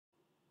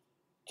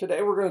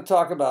Today we're going to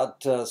talk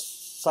about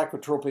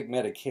psychotropic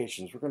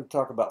medications. We're going to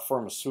talk about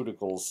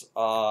pharmaceuticals.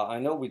 I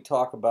know we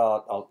talk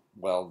about,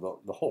 well,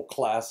 the whole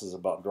class is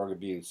about drug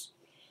abuse,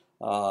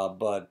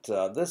 but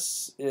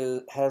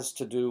has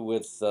to do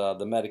with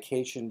the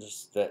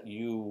medications that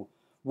you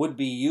would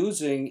be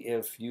using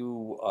if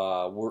you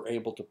were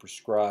able to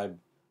prescribe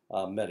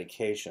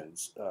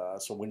medications.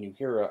 So when you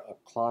hear a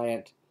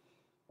client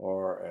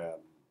or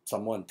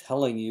someone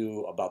telling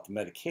you about the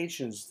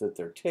medications that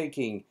they're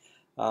taking,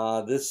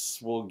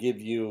 this will give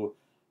you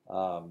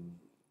um,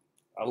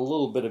 a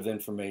little bit of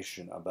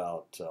information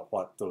about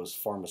what those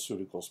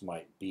pharmaceuticals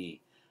might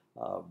be.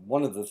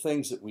 One of the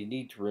things that we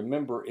need to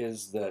remember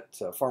is that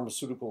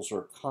pharmaceuticals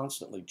are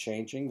constantly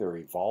changing, they're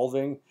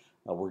evolving.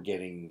 We're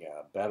getting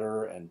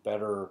better and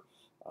better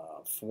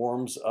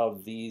forms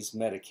of these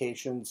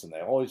medications, and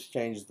they always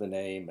change the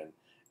name.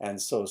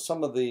 And so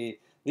some of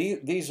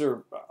these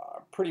are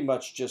pretty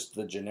much just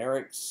the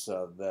generics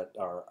that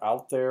are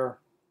out there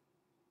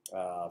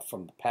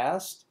from the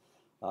past.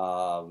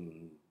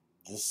 Um,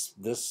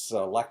 this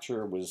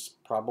lecture was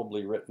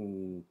probably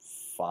written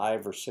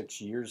 5 or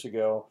 6 years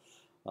ago.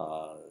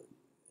 Uh,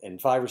 in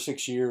 5 or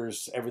 6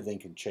 years, everything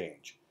can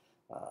change.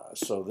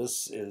 So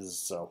this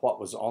is what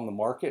was on the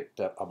market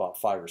about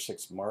 5 or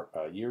 6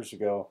 years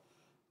ago,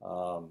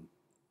 um,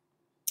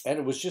 and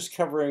it was just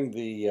covering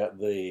the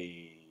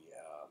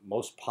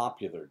most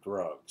popular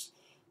drugs.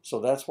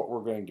 So that's what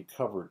we're going to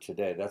cover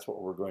today. That's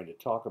what we're going to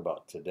talk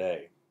about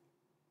today.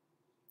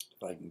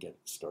 If I can get it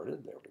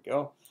started, there we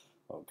go.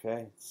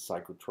 Okay,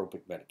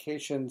 psychotropic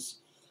medications.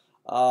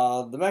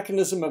 The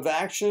mechanism of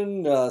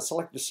action,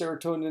 selective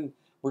serotonin.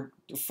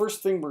 The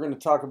first thing we're going to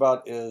talk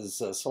about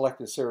is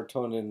selective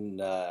serotonin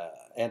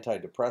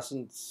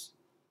antidepressants,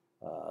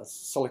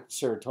 selective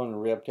serotonin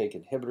reuptake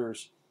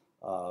inhibitors.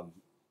 Um,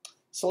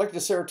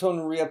 Selective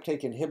serotonin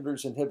reuptake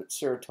inhibitors inhibit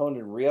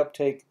serotonin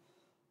reuptake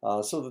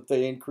so that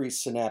they increase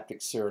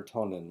synaptic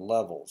serotonin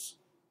levels.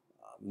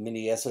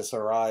 Many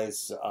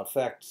SSRIs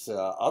affect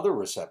other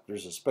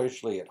receptors,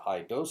 especially at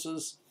high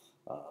doses.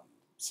 Uh,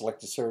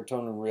 Selective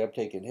serotonin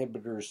reuptake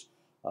inhibitors'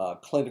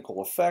 clinical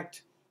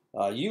effect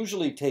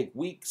usually take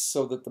weeks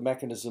so that the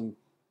mechanism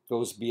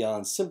goes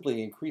beyond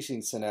simply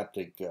increasing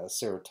synaptic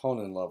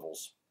serotonin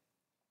levels.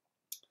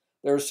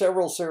 There are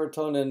several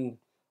serotonin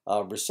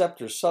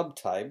receptor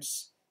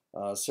subtypes.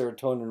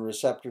 Serotonin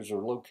receptors are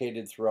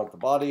located throughout the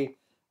body,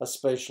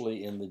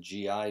 especially in the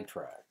GI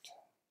tract.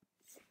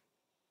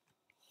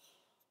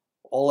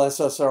 All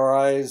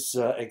SSRIs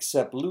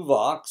except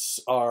Luvox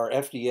are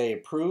FDA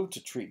approved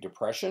to treat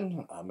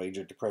depression,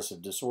 major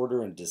depressive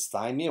disorder, and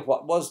dysthymia.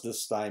 What was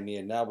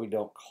dysthymia? Now we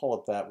don't call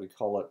it that. We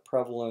call it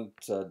prevalent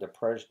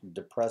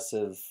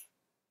depressive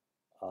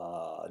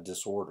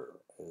disorder.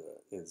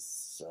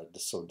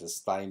 So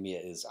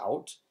dysthymia is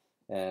out,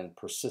 and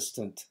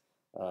persistent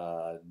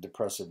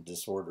depressive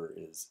disorder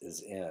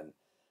is in.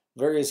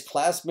 Various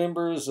class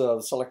members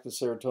of selective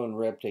serotonin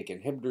reuptake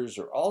inhibitors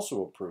are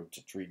also approved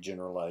to treat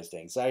generalized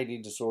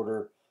anxiety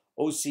disorder,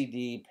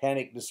 OCD,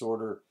 panic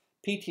disorder,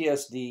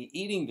 PTSD,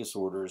 eating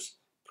disorders,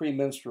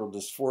 premenstrual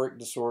dysphoric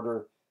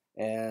disorder,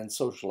 and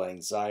social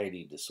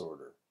anxiety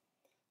disorder.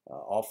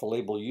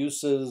 Off-label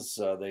uses,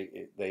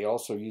 they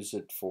also use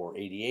it for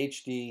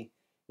ADHD,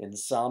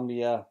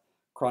 insomnia,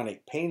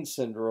 chronic pain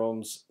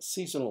syndromes,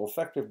 seasonal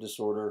affective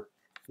disorder,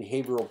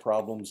 behavioral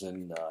problems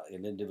in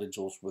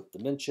individuals with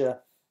dementia,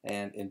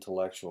 and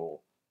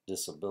intellectual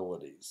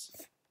disabilities.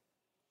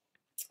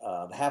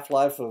 The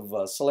half-life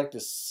of selective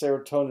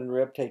serotonin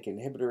reuptake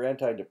inhibitor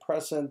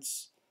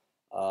antidepressants,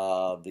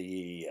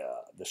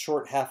 the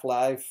short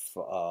half-life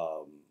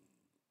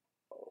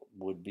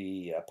would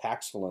be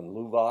Paxil and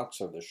Luvox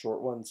are the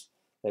short ones.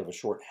 They have a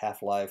short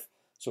half-life,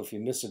 so if you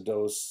miss a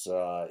dose,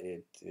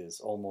 it is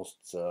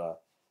almost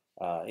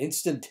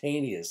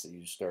instantaneous that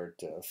you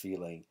start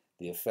feeling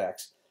the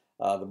effects.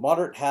 The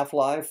moderate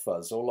half-life,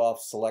 Zoloft,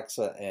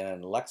 Celexa,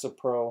 and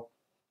Lexapro.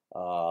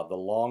 The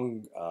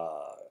long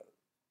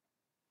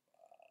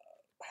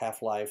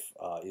half-life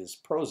is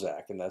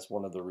Prozac, and that's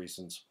one of the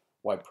reasons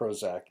why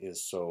Prozac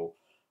is so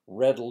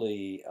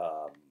readily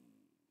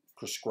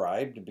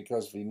prescribed,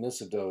 because if you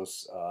miss a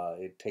dose,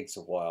 it takes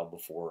a while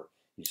before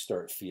you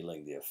start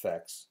feeling the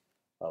effects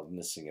of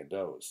missing a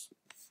dose.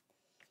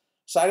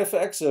 Side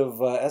effects of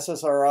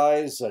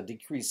SSRIs,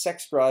 decreased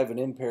sex drive and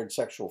impaired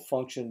sexual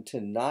function,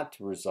 tend not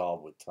to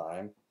resolve with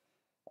time.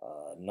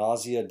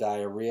 Nausea,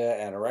 diarrhea,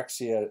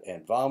 anorexia,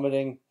 and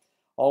vomiting,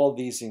 all of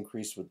these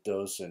increase with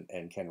dose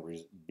and can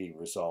be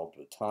resolved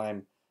with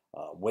time.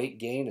 Weight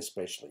gain,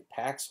 especially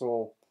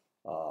Paxil,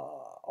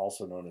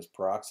 also known as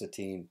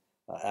paroxetine,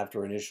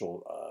 after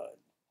initial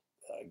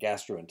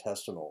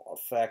gastrointestinal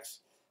effects.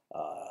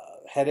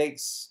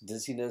 Headaches,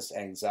 dizziness,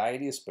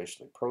 anxiety,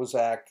 especially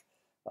Prozac,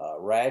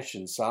 rash,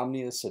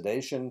 insomnia,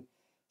 sedation,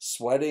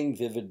 sweating,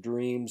 vivid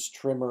dreams,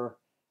 tremor,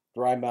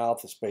 dry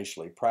mouth,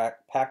 especially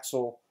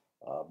Paxil,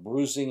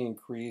 bruising,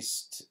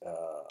 increased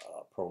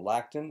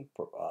prolactin,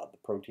 the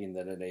protein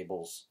that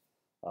enables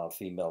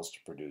females to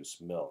produce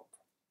milk.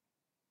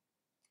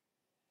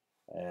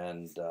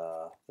 and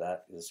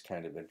that is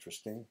kind of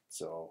interesting.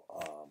 So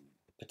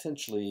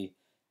potentially,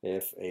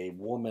 if a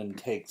woman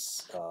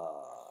takes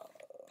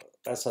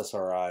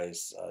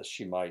SSRIs,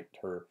 she might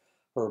her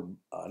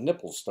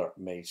nipples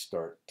may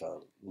start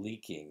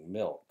leaking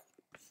milk.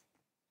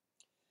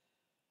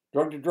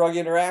 Drug-to-drug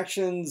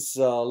interactions,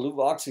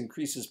 Luvox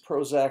increases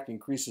Prozac,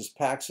 increases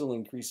Paxil,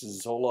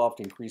 increases Zoloft,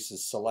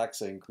 increases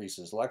Celexa,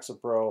 increases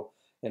Lexapro.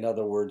 In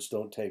other words,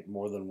 don't take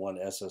more than one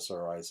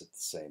SSRIs at the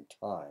same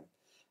time.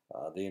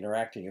 The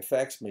interacting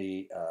effects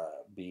may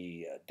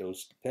be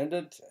dose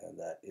dependent, and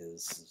that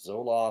is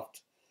Zoloft.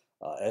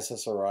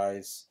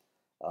 SSRIs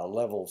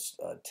levels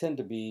tend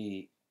to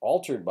be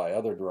altered by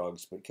other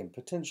drugs, but can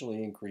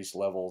potentially increase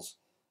levels.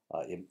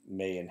 It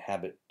may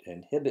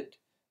inhibit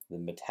the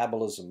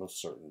metabolism of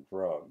certain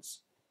drugs.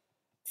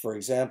 For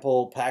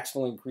example,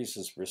 Paxil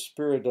increases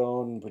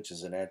risperidone, which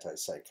is an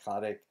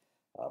antipsychotic.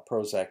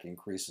 Prozac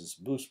increases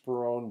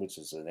buspirone, which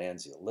is an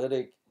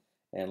anxiolytic.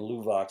 And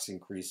Luvox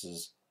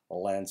increases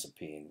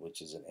olanzapine,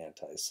 which is an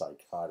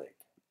antipsychotic.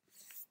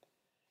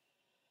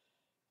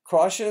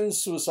 Cautions: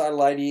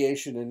 suicidal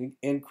ideation and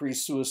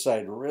increased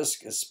suicide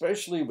risk,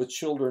 especially with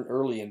children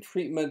early in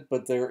treatment,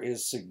 but there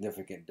is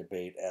significant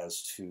debate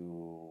as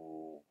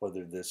to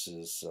whether this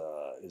is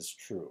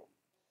true.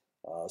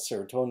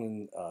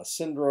 Serotonin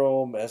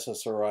syndrome,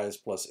 SSRIs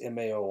plus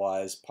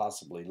MAOIs,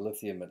 possibly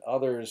lithium and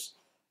others,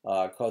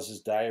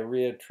 causes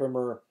diarrhea,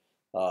 tremor,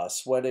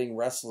 sweating,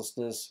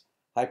 restlessness,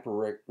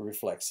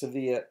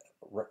 hyperreflexia,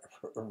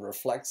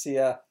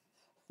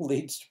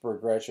 leads to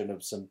progression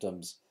of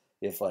symptoms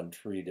if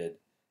untreated.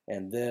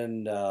 And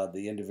then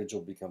the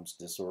individual becomes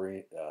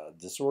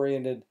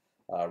disoriented,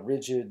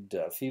 rigid,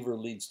 fever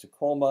leads to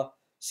coma,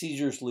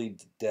 seizures lead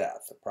to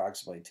death,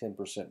 approximately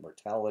 10%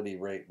 mortality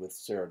rate with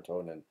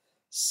serotonin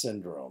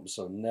syndrome.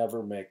 So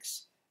never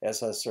mix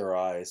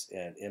SSRIs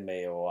and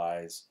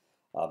MAOIs.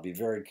 Be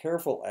very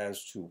careful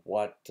as to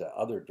what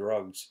other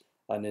drugs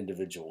an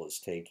individual is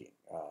taking,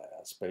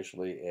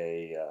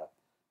 especially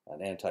an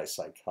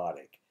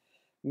antipsychotic.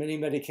 Many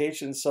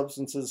medication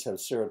substances have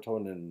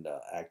serotonin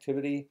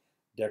activity.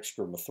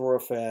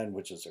 Dextromethorphan,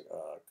 which is a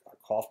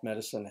cough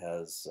medicine,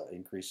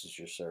 increases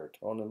your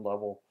serotonin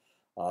level.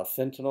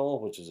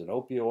 Fentanyl, which is an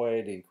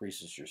opioid,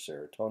 increases your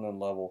serotonin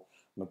level.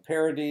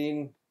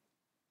 Meperidine,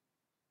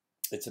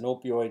 it's an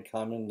opioid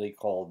commonly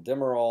called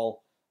Demerol,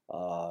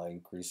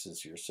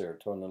 increases your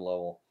serotonin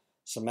level.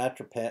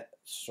 Somatriptan,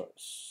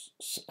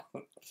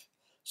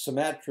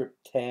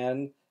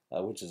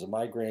 which is a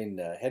migraine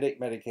headache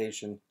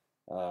medication,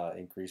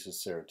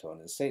 increases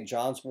serotonin. St.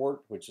 John's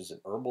wort, which is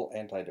an herbal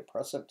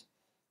antidepressant,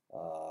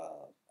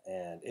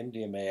 and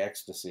MDMA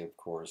ecstasy, of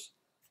course,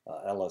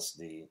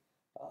 LSD,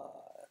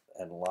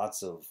 and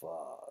lots of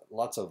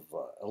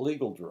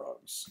illegal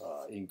drugs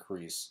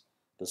increase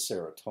the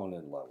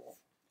serotonin level.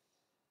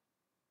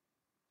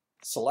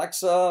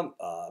 Celexa,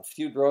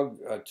 few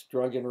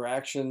drug-to-drug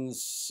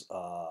interactions,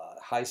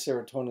 high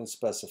serotonin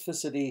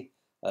specificity.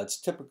 It's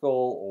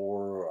typical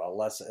or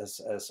less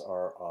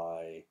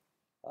SSRI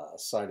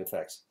side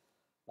effects.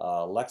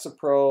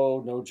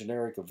 Lexapro, no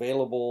generic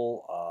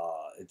available.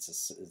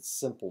 It's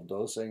simple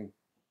dosing.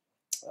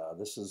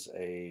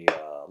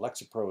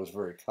 Lexapro is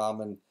very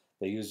common.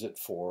 They use it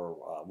for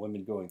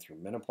women going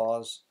through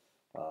menopause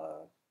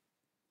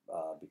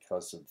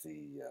because of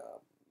the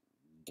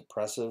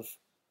depressive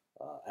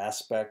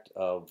aspect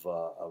of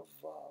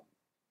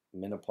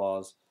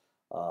menopause.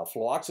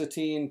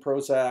 Fluoxetine,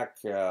 Prozac,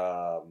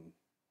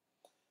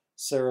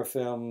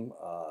 Seraphim,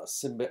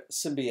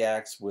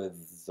 Symbyax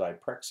with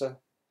Zyprexa,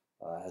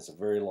 has a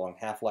very long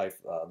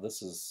half-life.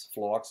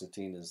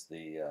 Fluoxetine is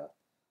a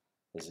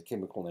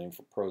chemical name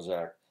for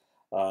Prozac.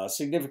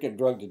 Significant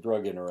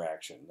drug-to-drug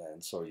interaction,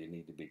 and so you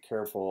need to be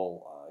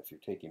careful if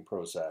you're taking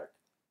Prozac,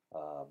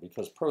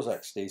 because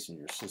Prozac stays in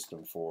your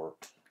system for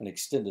an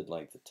extended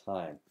length of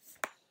time.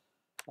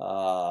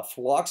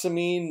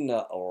 Fluoxamine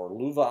or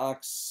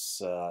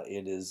Luvox,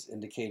 it is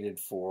indicated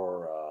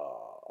for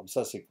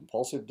obsessive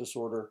compulsive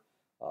disorder,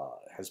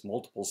 has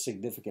multiple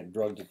significant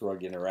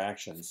drug-to-drug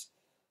interactions.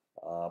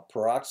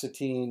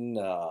 Paroxetine,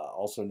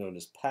 also known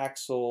as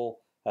Paxil,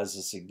 has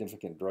a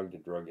significant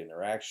drug-to-drug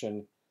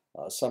interaction.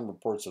 Some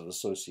reports of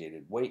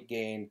associated weight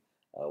gain,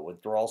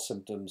 withdrawal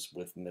symptoms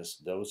with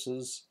missed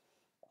doses.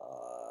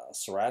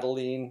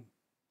 Sertraline,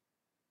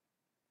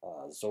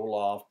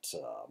 Zoloft,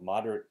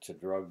 moderate to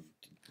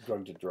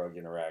drug-to-drug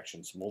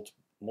interactions,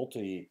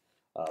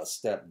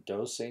 multi-step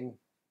dosing.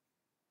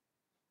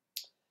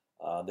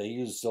 They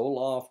use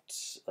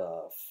Zoloft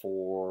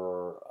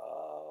for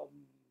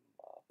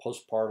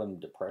postpartum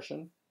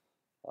depression,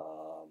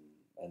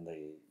 and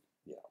they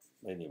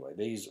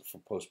use it for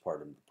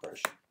postpartum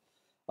depression.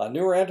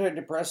 Newer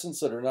antidepressants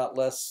that are not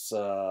less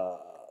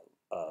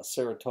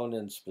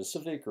serotonin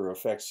specific or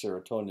affect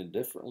serotonin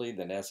differently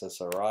than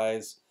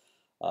SSRIs.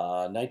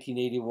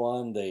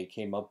 1981, they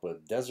came up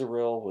with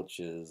Desaril, which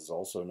is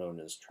also known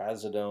as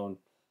Trazodone.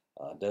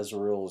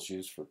 Desaril is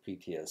used for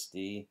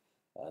PTSD.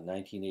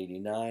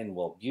 1989,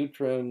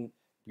 Wellbutrin,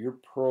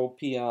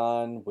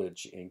 bupropion,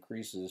 which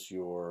increases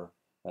your,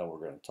 we're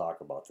going to talk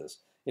about this,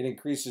 It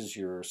increases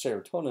your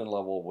serotonin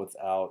level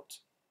without,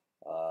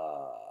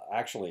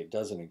 actually, it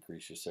doesn't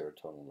increase your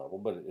serotonin level,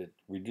 but it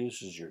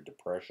reduces your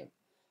depression.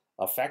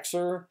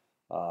 Effexor,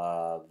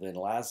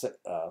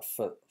 vinlazine,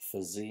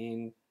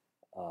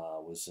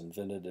 was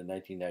invented in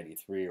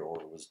 1993, or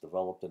it was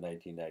developed in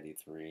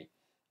 1993,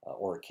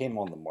 or it came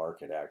on the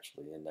market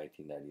actually in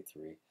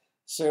 1993.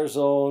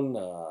 Cerazone,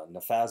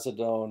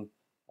 nefazodone,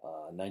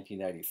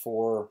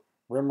 1994.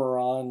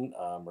 Remeron,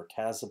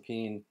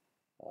 mirtazapine,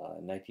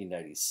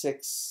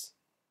 1996.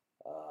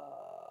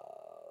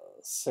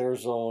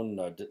 Cerazone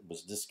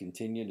was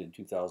discontinued in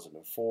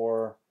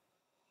 2004.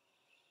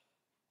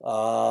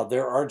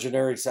 There are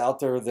generics out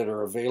there that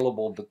are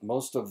available, but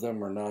most of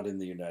them are not in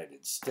the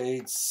United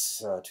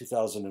States.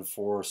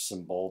 2004,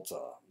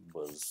 Cymbalta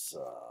was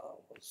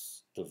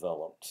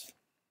developed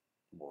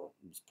or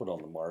was put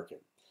on the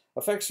market.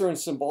 Effexor and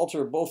Cymbalta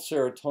are both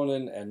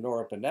serotonin and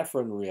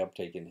norepinephrine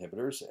reuptake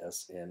inhibitors,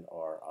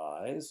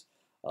 SNRIs.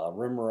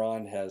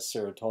 Remeron has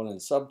serotonin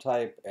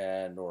subtype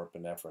and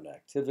norepinephrine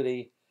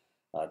activity.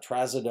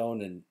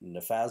 Trazodone and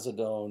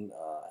nefazodone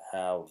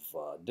have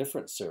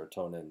different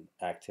serotonin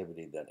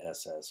activity than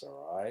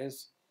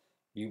SSRIs.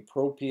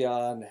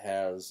 Bupropion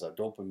has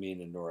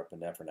dopamine and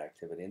norepinephrine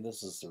activity, and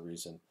this is the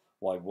reason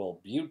why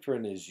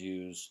Wellbutrin is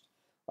used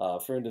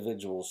for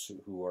individuals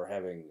who are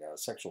having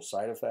sexual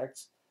side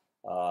effects.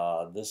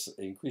 This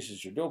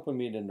increases your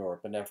dopamine and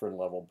norepinephrine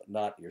level, but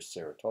not your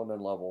serotonin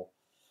level.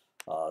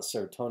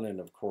 Serotonin,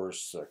 of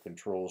course,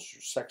 controls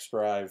your sex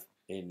drive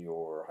in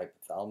your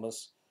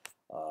hypothalamus.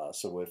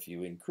 So if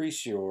you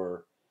increase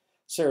your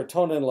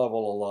serotonin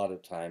level, a lot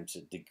of times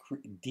it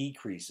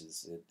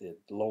decreases, it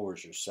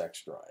lowers your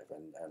sex drive,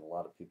 and a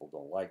lot of people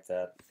don't like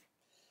that.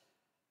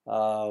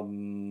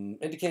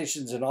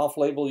 Indications and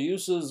off-label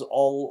uses.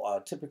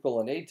 All typical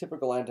and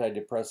atypical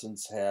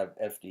antidepressants have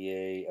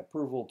FDA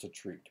approval to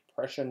treat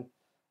depression.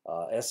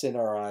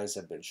 SNRIs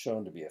have been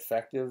shown to be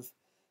effective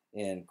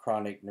in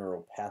chronic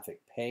neuropathic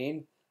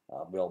pain.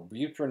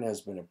 Wellbutrin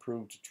has been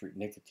approved to treat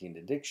nicotine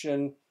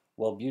addiction.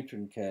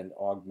 Wellbutrin can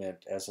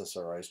augment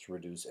SSRIs to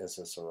reduce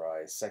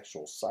SSRI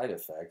sexual side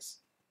effects.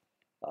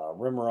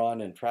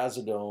 Remeron and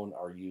trazodone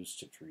are used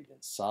to treat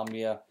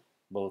insomnia.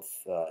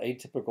 Both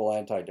atypical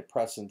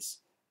antidepressants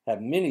have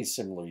many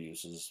similar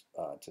uses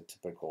to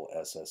typical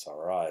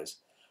SSRIs.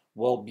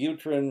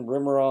 Wellbutrin,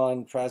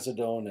 Remeron,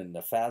 trazodone, and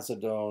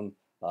nefazodone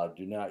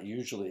do not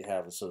usually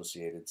have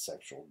associated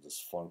sexual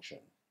dysfunction.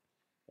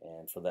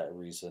 And for that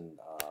reason,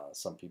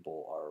 some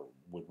people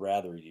would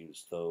rather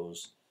use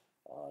those.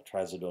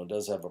 Trazodone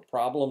does have a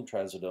problem.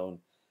 Trazodone,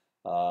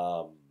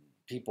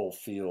 people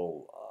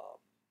feel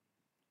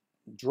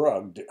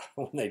drugged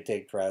when they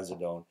take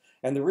trazodone.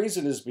 And the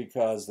reason is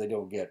because they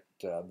don't get,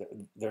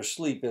 their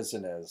sleep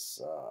isn't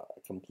as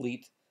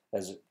complete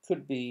as it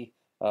could be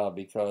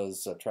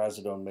because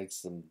trazodone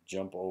makes them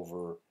jump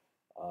over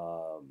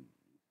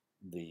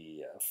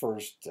the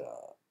first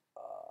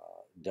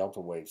delta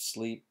wave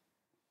sleep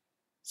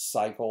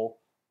cycle.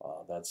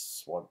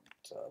 That's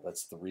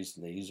the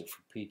reason they use it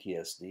for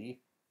PTSD.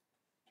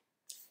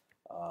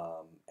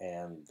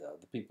 And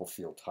the people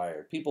feel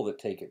tired. People that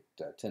take it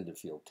tend to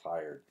feel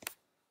tired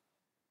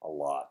a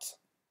lot.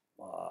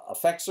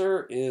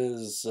 Effexor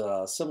is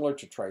similar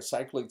to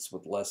tricyclics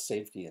with less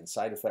safety and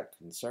side effect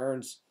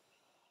concerns.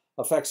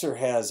 Effexor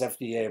has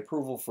FDA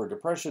approval for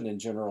depression and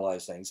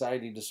generalized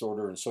anxiety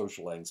disorder and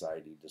social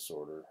anxiety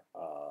disorder.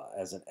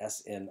 As an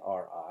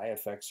SNRI,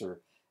 Effexor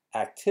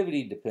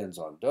activity depends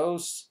on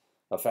dose.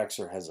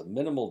 Effexor has a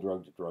minimal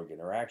drug-to-drug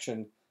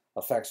interaction.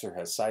 Effexor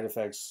has side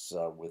effects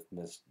with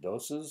missed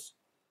doses.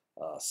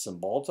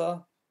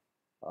 Cymbalta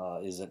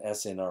is an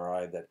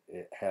SNRI that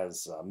it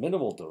has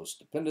minimal dose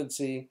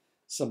dependency.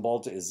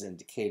 Cymbalta is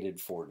indicated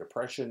for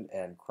depression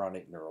and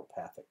chronic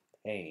neuropathic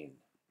pain.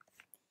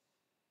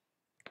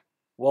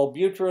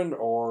 Wellbutrin,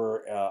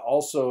 or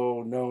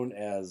also known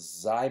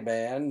as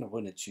Zyban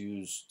when it's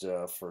used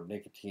for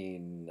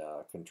nicotine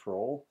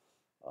control.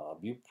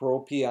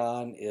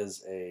 Bupropion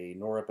is a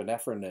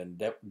norepinephrine and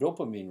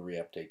dopamine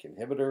reuptake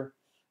inhibitor.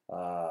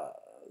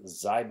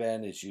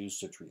 Zyban is used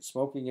to treat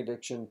smoking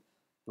addiction.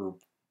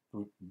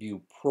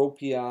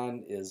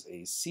 Bupropion is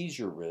a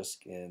seizure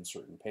risk in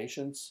certain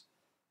patients.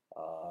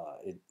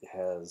 It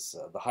has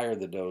the higher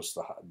the dose,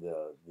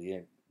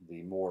 the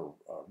more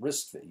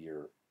risk that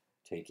you're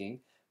taking.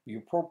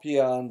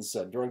 Bupropion's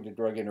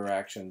drug-to-drug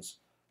interactions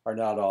are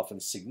not often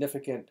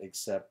significant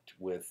except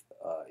with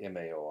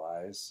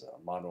MAOIs,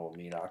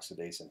 monoamine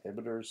oxidase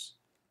inhibitors.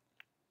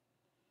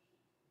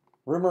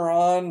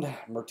 Remeron,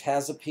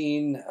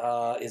 mirtazapine,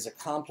 is a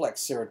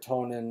complex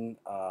serotonin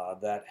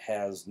that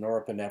has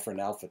norepinephrine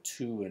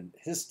alpha-2 and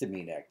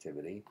histamine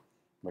activity.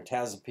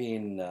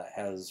 Mirtazapine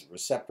has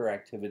receptor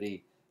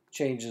activity,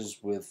 changes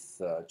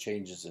with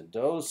changes in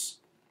dose.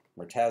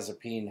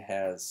 Mirtazapine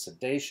has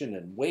sedation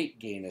and weight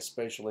gain,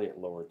 especially at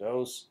lower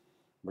dose.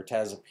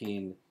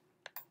 Mirtazapine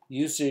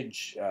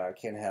usage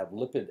can have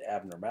lipid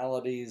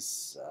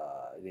abnormalities.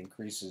 It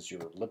increases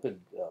your lipid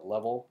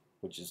level,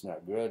 which is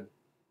not good,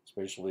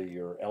 especially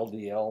your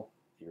LDL,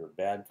 your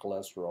bad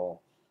cholesterol.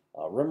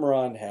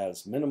 Remeron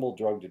has minimal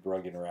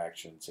drug-to-drug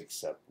interactions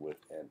except with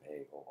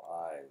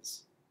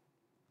MAOIs.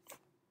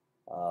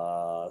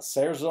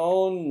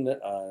 Cerazone,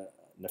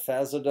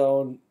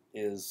 nifazodone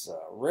is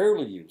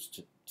rarely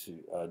used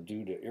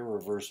due to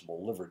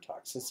irreversible liver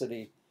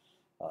toxicity.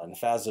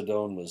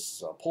 Nifazodone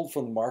was pulled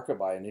from the market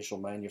by initial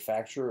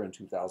manufacturer in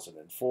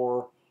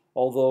 2004,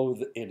 although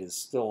it is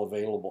still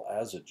available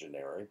as a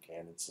generic,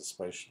 and it's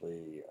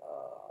especially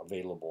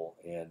available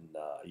in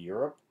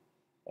Europe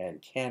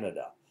and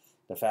Canada.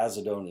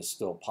 Nifazodone is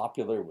still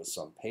popular with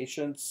some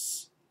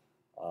patients.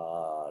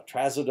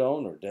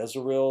 Trazodone or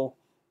Deseril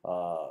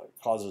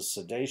causes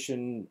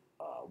sedation,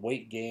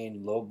 weight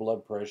gain, low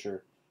blood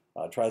pressure.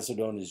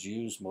 Trazodone is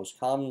used most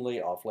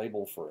commonly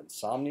off-label for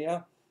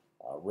insomnia.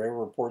 Rare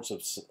reports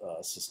of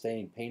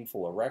sustained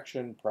painful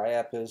erection,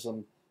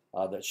 priapism,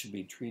 that should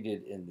be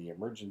treated in the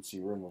emergency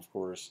room, of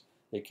course.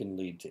 It can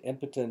lead to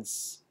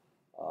impotence.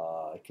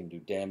 It can do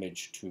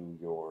damage to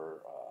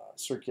your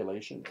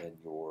circulation in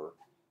your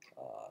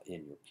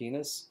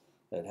penis.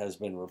 That has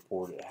been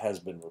reported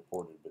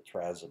with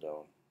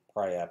trazodone,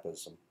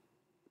 priapism.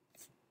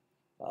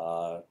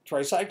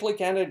 Tricyclic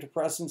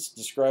antidepressants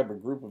describe a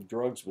group of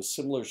drugs with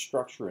similar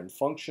structure and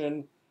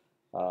function.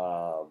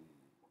 Tricyclics,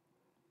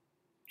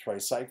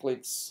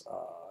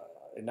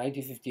 in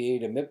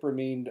 1958,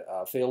 imipramine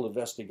failed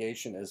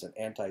investigation as an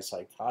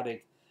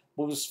antipsychotic,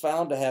 but was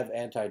found to have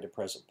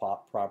antidepressant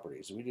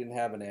properties. We didn't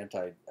have an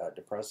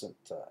antidepressant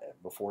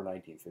before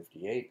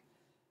 1958.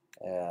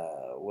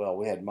 Well,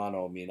 we had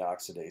monoamine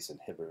oxidase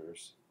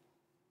inhibitors.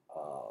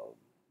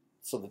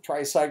 So the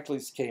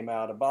tricyclics came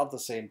out about the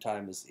same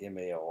time as the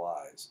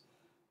MAOIs.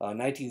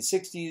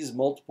 1960s,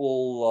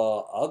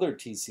 multiple other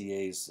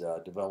TCAs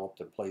developed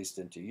and placed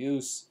into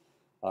use.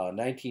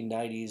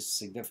 1990s,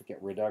 significant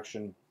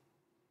reduction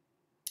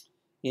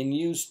in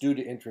use due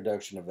to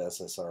introduction of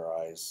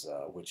SSRIs,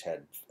 which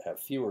have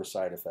fewer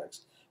side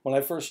effects. When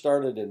I first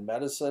started in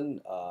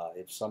medicine,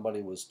 if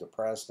somebody was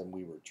depressed and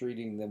we were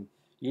treating them,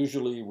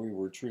 usually we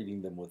were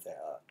treating them with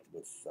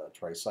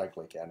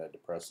tricyclic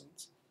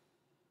antidepressants.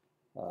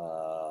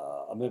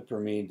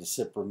 Imipramine,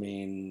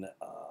 desipramine,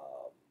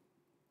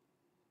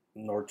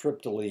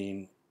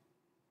 nortriptyline,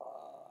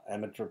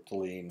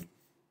 amitriptyline.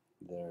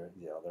 There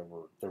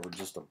were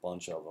just a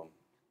bunch of them.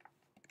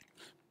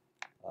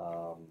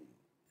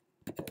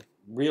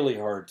 Really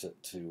hard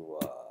to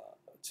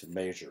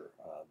measure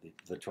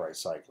the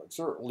tricyclics,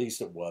 or at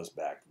least it was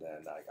back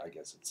then. I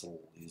guess it's a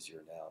little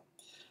easier now.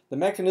 The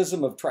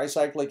mechanism of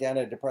tricyclic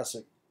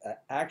antidepressant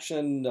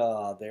action,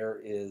 there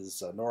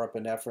is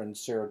norepinephrine,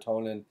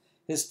 serotonin,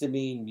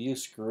 histamine,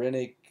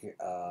 muscarinic,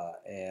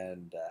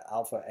 and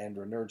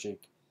alpha-adrenergic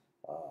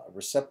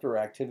receptor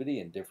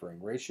activity in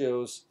differing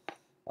ratios.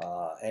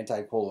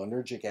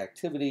 Anticholinergic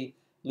activity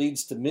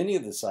leads to many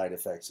of the side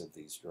effects of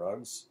these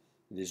drugs.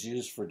 It is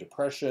used for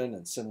depression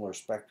and similar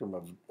spectrum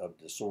of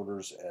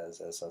disorders as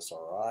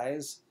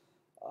SSRIs.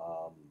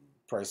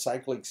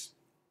 Tricyclics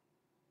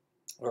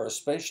are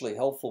especially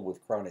helpful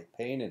with chronic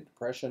pain and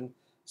depression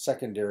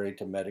secondary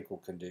to medical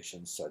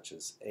conditions such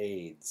as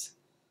AIDS.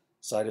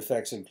 Side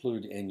effects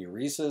include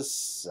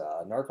enuresis,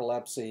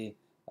 narcolepsy,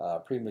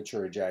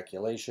 premature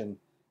ejaculation,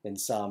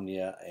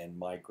 insomnia, and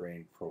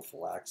migraine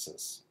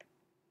prophylaxis.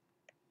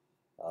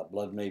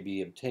 Blood may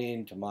be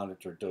obtained to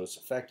monitor dose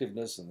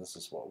effectiveness, and this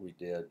is what we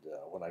did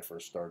when I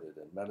first started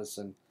in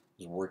medicine.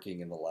 I was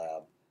working in the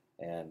lab,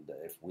 and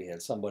if we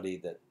had somebody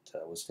that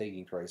was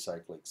taking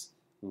tricyclics,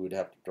 we would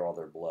have to draw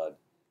their blood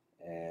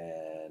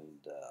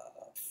and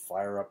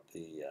fire up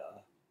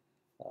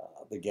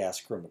the gas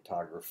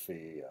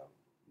chromatography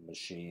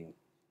machine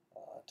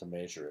to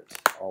measure it.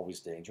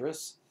 Always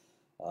dangerous.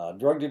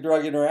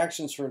 Drug-to-drug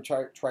interactions from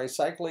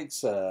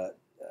tricyclics.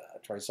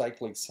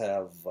 Tricyclics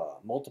have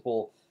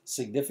multiple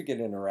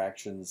significant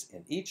interactions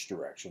in each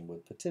direction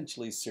with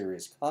potentially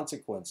serious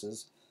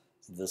consequences.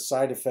 The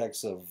side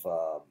effects of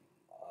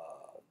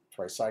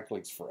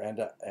tricyclics for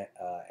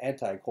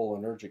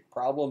anticholinergic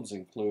problems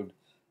include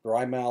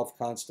dry mouth,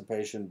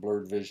 constipation,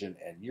 blurred vision,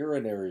 and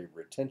urinary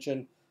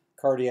retention,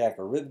 cardiac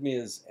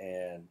arrhythmias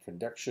and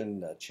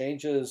conduction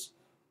changes,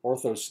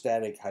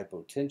 orthostatic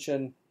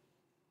hypotension,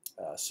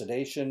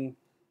 sedation,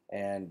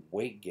 and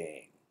weight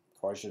gain.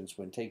 Cautions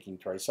when taking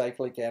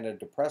tricyclic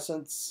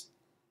antidepressants.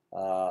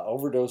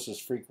 Overdose is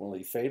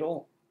frequently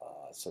fatal,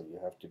 so you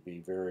have to be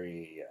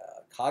very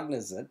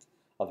cognizant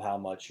of how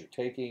much you're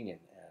taking and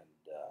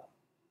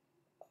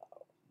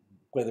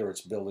whether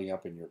it's building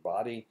up in your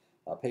body.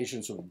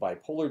 Patients with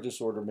bipolar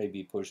disorder may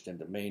be pushed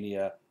into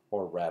mania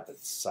or rapid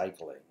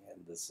cycling,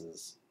 and this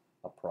is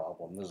a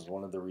problem. This is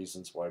one of the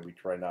reasons why we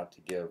try not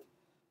to give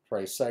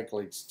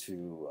tricyclics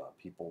to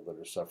people that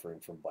are suffering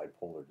from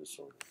bipolar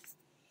disorder.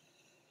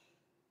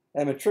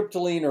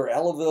 Amitriptyline or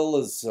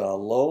Elavil is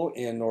low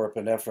in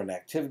norepinephrine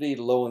activity,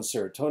 low in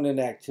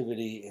serotonin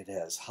activity. It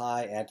has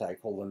high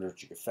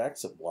anticholinergic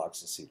effects. It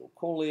blocks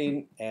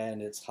acetylcholine,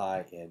 and it's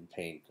high in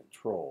pain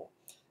control.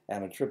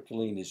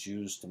 Amitriptyline is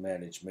used to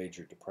manage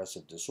major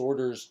depressive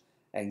disorders,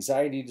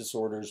 anxiety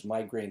disorders,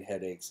 migraine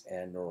headaches,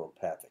 and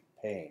neuropathic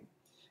pain.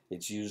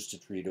 It's used to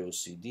treat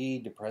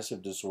OCD,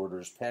 depressive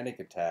disorders, panic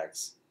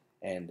attacks,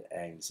 and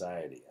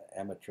anxiety.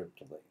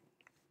 Amitriptyline.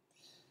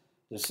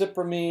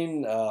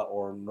 Desipramine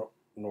or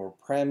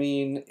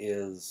norpramine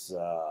is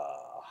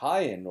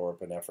high in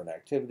norepinephrine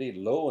activity,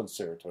 low in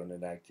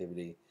serotonin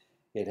activity.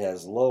 It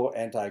has low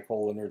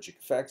anticholinergic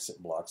effects.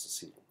 It blocks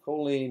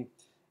acetylcholine,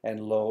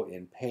 and low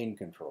in pain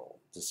control.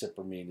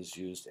 Desipramine is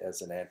used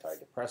as an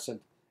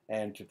antidepressant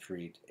and to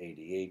treat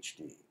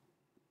ADHD.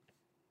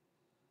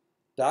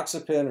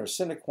 Doxepin or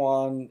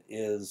Sinequan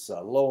is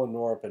low in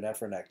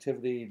norepinephrine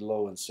activity,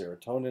 low in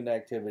serotonin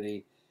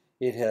activity.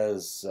 It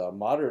has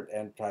moderate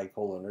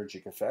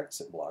anticholinergic effects.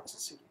 It blocks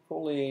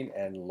acetylcholine,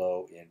 and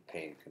low in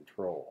pain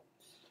control.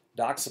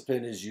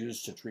 Doxepin is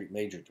used to treat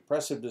major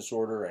depressive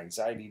disorder,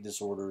 anxiety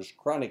disorders,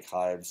 chronic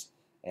hives,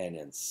 and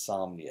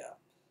insomnia.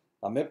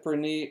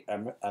 Imipramine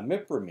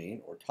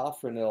or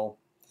tofranil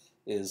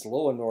is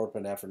low in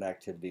norepinephrine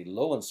activity,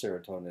 low in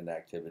serotonin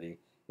activity.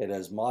 It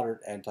has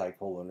moderate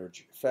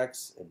anticholinergic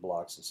effects. It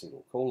blocks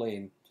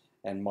acetylcholine,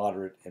 and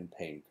moderate in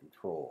pain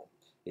control.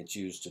 It's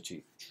used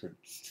to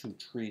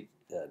treat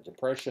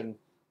depression,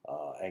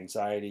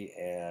 anxiety,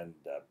 and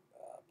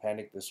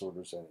panic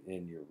disorders and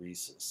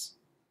enuresis.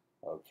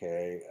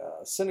 Okay,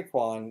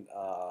 Sinequan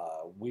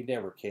we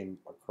never came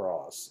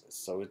across,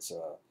 so it's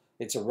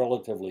a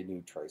relatively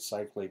new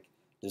tricyclic.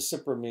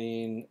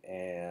 Desipramine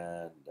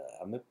and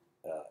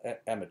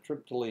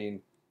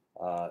amitriptyline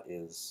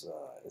is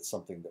it's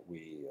something that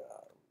we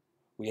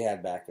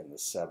had back in the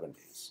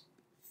 70s.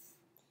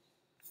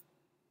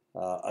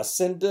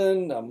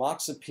 Ascendin,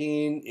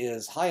 amoxapine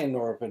is high in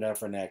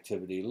norepinephrine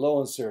activity,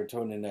 low in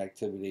serotonin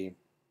activity.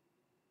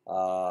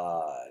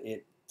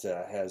 It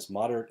has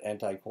moderate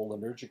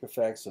anticholinergic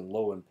effects and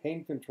low in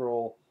pain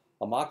control.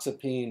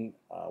 Amoxapine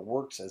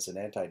works as an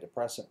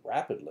antidepressant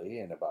rapidly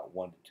in about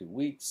 1 to 2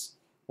 weeks,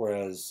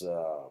 whereas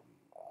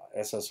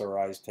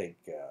SSRIs take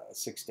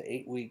 6 to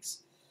 8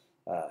 weeks,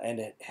 and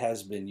it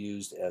has been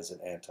used as an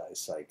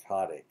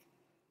antipsychotic.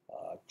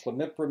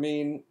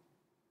 Clomipramine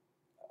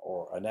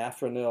or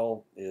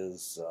anafranil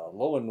is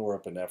low in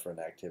norepinephrine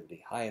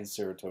activity, high in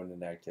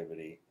serotonin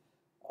activity.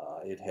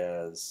 It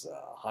has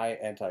high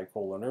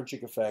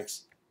anticholinergic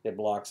effects. It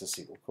blocks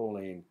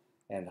acetylcholine,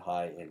 and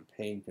high in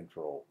pain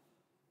control.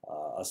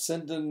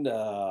 Ascendin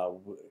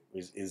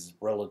is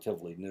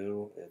relatively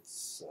new.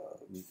 It's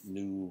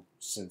new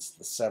since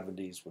the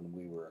 70s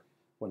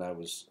when I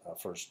was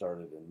first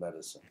started in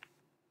medicine.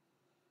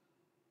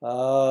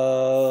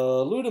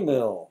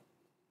 Lutamil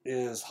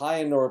is high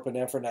in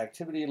norepinephrine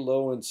activity,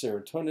 low in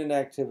serotonin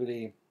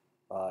activity.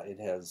 It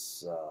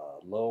has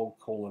low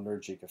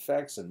cholinergic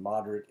effects and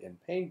moderate in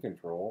pain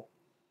control.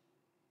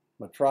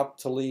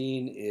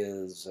 Metroptyline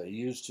is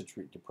used to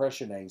treat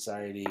depression,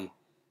 anxiety,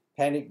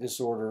 panic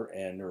disorder,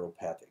 and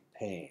neuropathic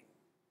pain.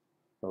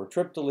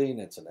 Nortriptyline,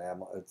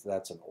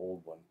 that's an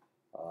old one.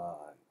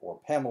 Or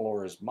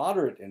Pamelor is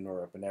moderate in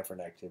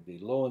norepinephrine activity,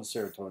 low in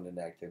serotonin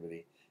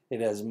activity.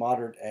 It has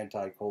moderate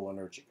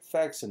anticholinergic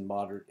effects and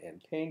moderate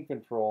in pain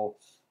control.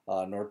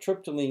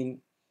 Nortriptyline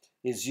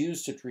is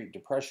used to treat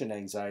depression,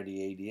 anxiety,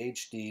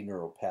 ADHD,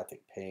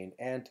 neuropathic pain,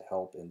 and to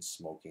help in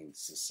smoking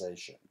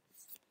cessation.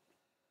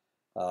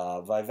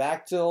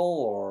 Vivactyl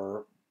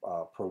or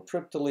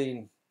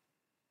protriptyline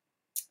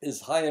is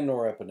high in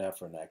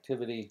norepinephrine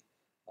activity,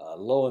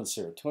 low in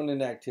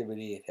serotonin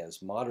activity. It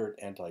has moderate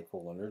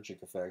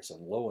anticholinergic effects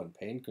and low in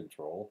pain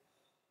control.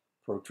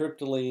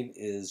 Protriptyline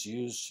is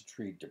used to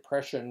treat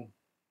depression,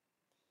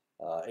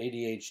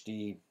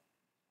 ADHD,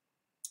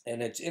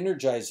 and its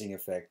energizing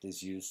effect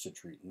is used to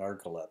treat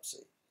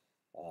narcolepsy.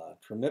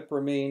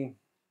 Trimipramine,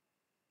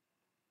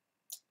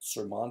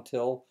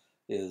 Sermontil,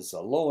 is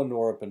low in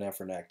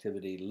norepinephrine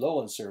activity,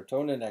 low in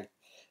serotonin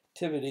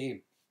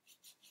activity.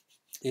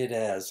 It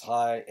has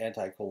high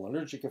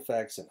anticholinergic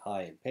effects and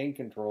high in pain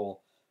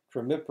control.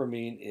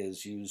 Trimipramine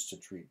is used to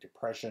treat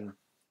depression,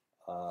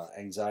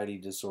 anxiety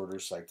disorder,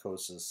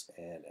 psychosis,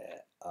 and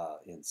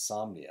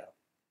insomnia.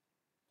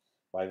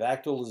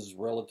 Vivactyl is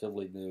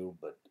relatively new,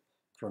 but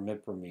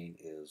trimipramine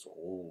is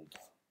old.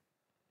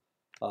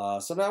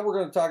 So now we're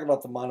going to talk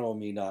about the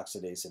monoamine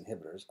oxidase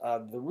inhibitors.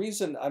 The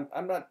reason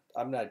I'm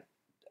not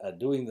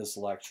doing this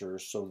lecture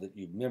so that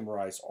you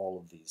memorize all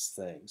of these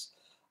things.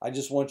 I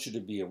just want you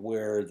to be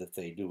aware that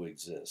they do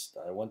exist.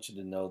 I want you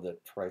to know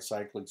that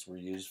tricyclics were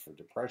used for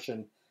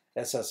depression.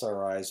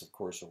 SSRIs, of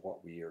course, are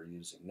what we are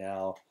using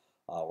now.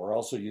 We're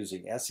also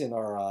using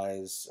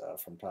SNRIs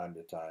from time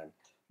to time.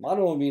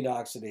 Monoamine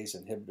oxidase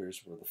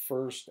inhibitors were the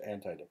first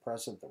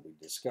antidepressant that we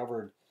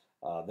discovered.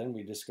 Then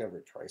we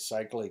discovered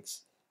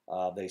tricyclics.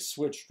 They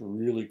switched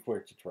really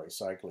quick to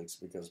tricyclics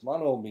because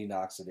monoamine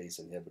oxidase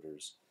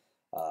inhibitors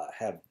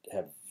have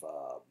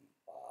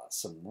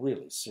some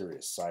really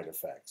serious side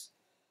effects.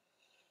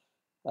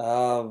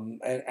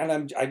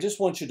 I just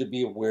want you to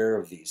be aware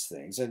of these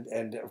things.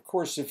 And of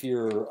course, if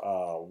you're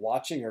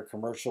watching a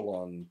commercial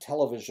on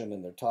television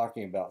and they're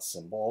talking about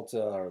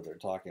Cymbalta, or they're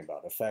talking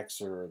about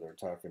Effexor, or they're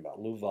talking about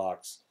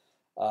Luvox,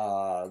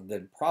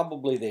 then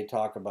probably they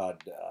talk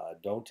about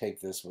don't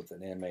take this with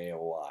an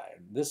MAOI.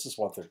 This is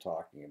what they're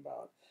talking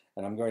about.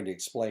 and I'm going to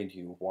explain to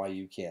you why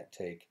you can't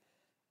take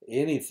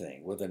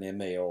anything with an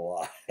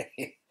MAOI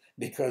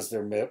because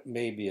there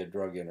may be a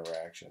drug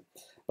interaction.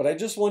 But I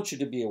just want you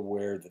to be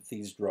aware that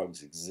these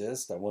drugs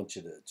exist. I want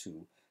you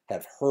to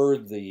have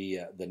heard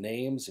the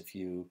names if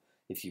you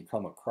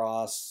come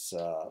across,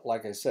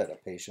 like I said, a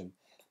patient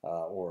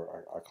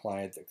or a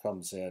client that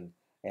comes in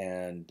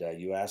and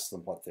you ask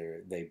them what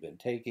they've been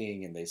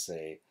taking, and they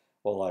say,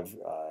 well, I've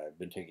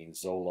been taking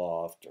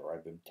Zoloft, or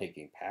I've been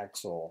taking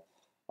Paxil,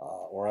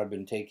 or I've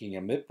been taking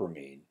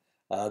imipramine.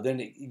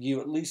 Then you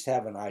at least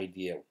have an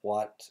idea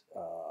what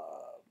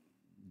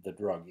the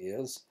drug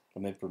is.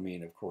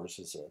 Imipramine, of course,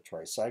 is a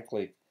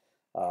tricyclic.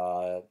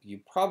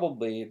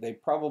 They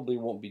probably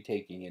won't be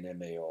taking an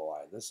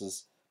MAOI. This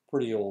is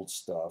pretty old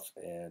stuff,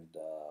 and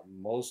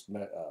most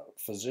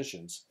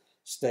physicians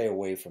stay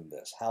away from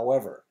this.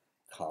 However,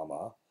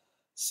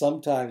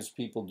 sometimes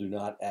people do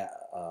not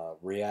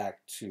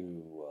react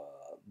to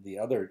the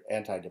other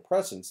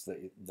antidepressants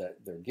that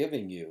they're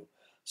giving you,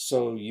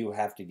 so you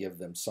have to give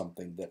them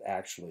something that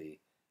actually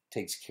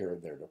takes care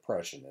of their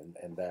depression,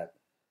 and that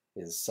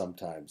is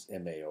sometimes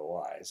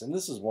MAOIs. And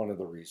this is one of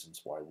the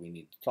reasons why we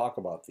need to talk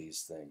about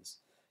these things.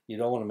 You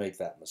don't want to make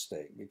that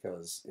mistake,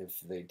 because if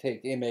they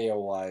take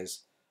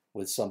MAOIs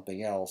with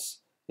something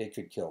else, it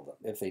could kill them.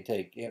 If they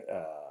take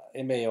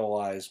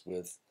MAOIs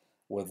with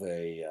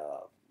an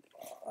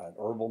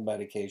herbal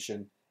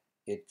medication,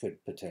 it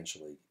could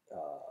potentially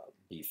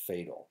be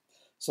fatal.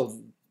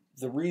 So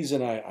the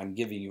reason I'm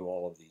giving you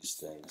all of these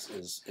things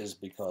is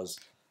because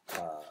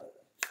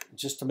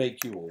just to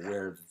make you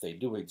aware that they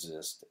do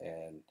exist,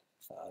 and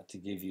to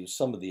give you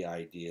some of the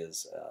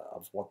ideas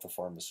of what the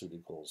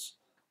pharmaceuticals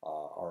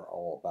are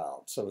all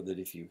about, so that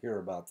if you hear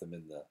about them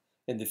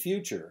in the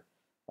future,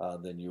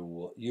 then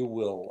you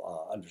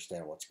will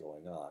understand what's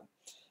going on.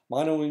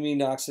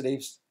 Monoamine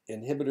oxidase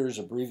inhibitors,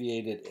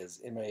 abbreviated as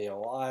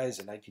MAOIs,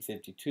 in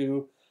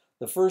 1952.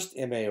 The first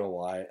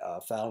MAOI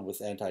found with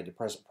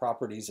antidepressant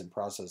properties in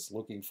process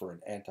looking for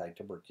an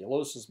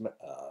anti-tuberculosis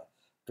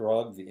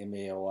drug. The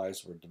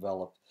MAOIs were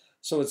developed.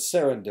 So it's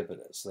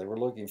serendipitous. They were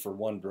looking for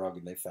one drug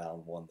and they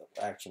found one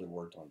that actually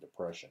worked on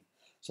depression.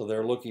 So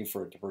they're looking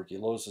for a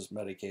tuberculosis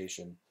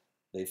medication.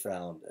 They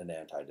found an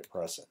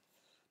antidepressant.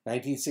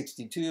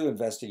 1962,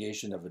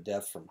 investigation of a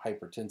death from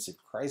hypertensive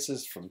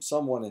crisis from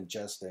someone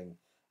ingesting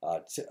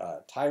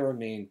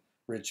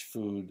tyramine-rich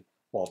food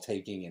while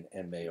taking an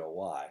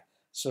MAOI.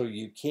 So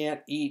you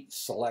can't eat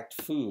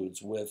select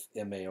foods with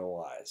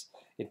MAOIs.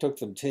 It took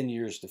them 10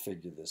 years to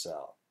figure this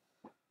out,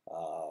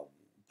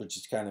 which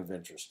is kind of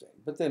interesting.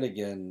 But then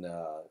again,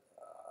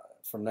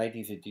 from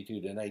 1952 to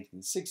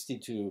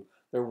 1962,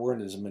 there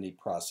weren't as many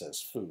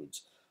processed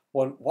foods.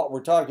 What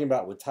we're talking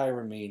about with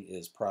tyramine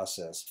is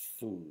processed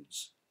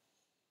foods.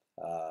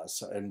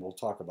 And we'll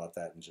talk about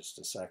that in just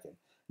a second.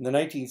 In the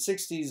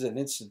 1960s, an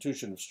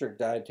institution of strict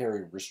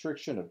dietary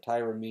restriction of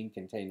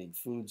tyramine-containing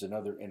foods and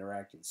other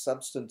interacting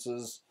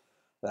substances.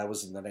 That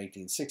was in the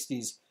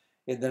 1960s.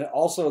 And then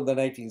also in the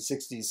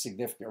 1960s,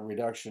 significant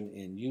reduction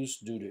in use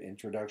due to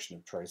introduction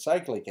of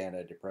tricyclic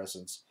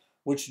antidepressants,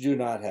 which do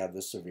not have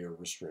the severe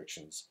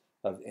restrictions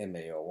of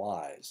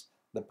MAOIs.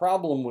 The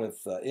problem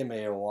with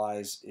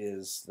MAOIs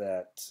is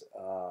that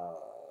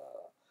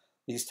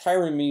these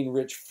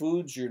tyramine-rich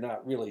foods,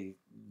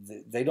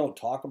 they don't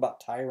talk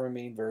about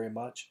tyramine very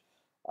much.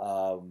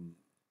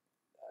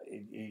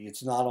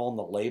 It's not on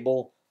the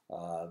label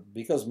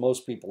because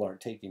most people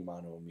aren't taking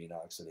monoamine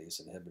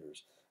oxidase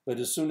inhibitors. But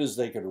as soon as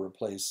they could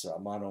replace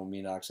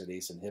monoamine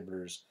oxidase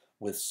inhibitors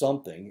with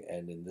something,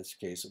 and in this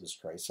case it was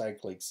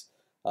tricyclics,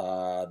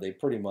 they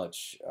pretty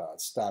much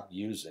stopped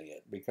using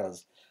it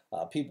because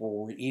people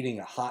were eating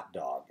a hot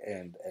dog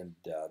and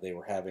they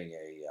were having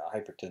a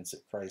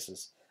hypertensive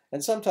crisis.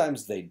 And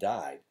sometimes they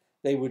died.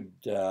 They would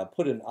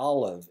put an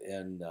olive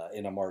in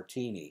a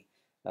martini,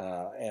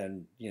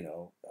 and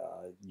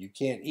you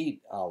can't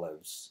eat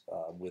olives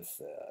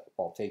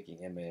while taking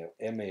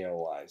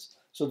MAOIs.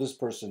 So this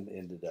person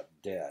ended up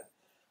dead.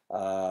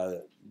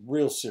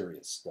 Real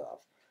serious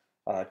stuff.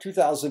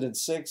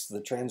 2006, the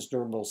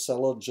transdermal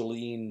cellulose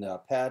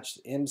patch,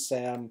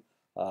 MSAM,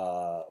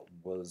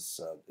 was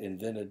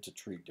invented to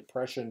treat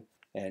depression,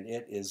 and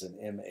it is an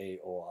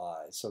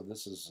MAOI. So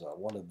this is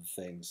one of the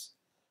things.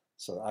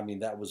 So, I mean,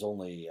 that was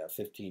only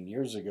 15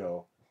 years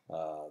ago.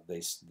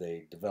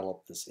 They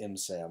developed this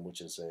MSAM,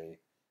 which is a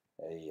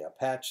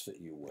patch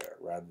that you wear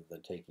rather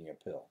than taking a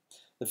pill.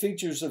 The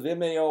features of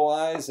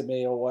MAOIs.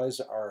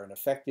 MAOIs are an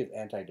effective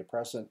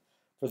antidepressant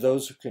for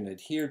those who can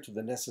adhere to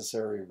the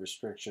necessary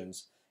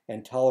restrictions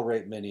and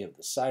tolerate many of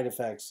the side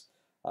effects.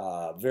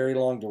 Very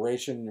long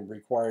duration and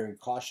requiring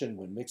caution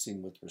when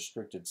mixing with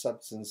restricted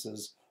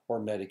substances or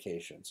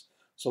medications.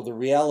 So the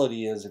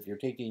reality is, if you're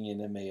taking an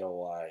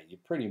MAOI, you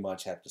pretty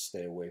much have to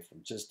stay away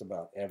from just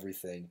about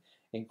everything,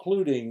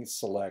 including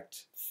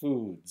select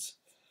foods.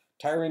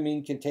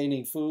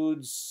 Tyramine-containing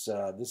foods,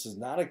 this is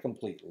not a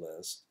complete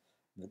list,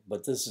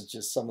 but this is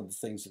just some of the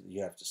things that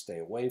you have to stay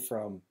away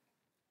from.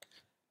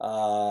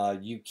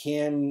 You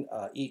can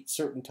eat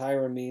certain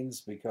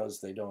tyramines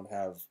because they don't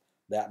have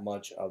that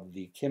much of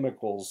the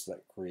chemicals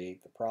that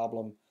create the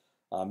problem.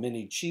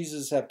 Many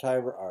cheeses have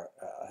tyramines.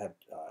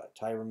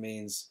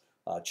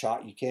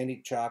 You can't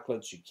eat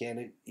chocolates. You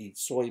can't eat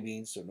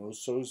soybeans, so no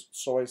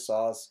soy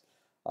sauce.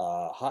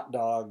 Hot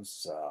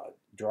dogs,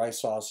 dry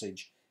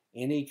sausage,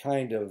 any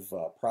kind of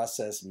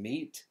processed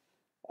meat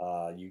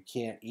you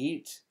can't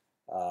eat.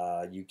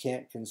 You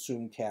can't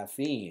consume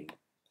caffeine.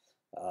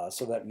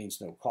 So that means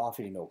no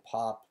coffee, no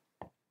pop.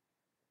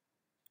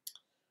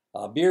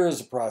 Beer is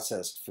a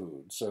processed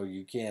food, so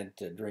you can't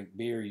drink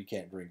beer, you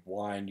can't drink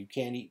wine, you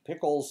can't eat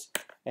pickles,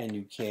 and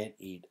you can't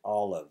eat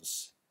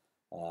olives.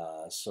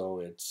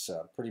 So it's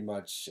pretty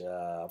much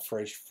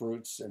fresh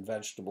fruits and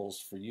vegetables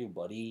for you,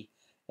 buddy,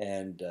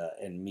 and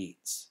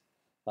meats.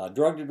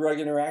 Drug-to-drug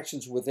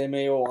interactions with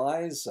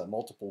MAOIs,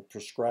 multiple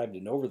prescribed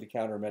and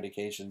over-the-counter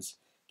medications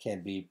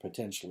can be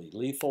potentially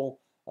lethal.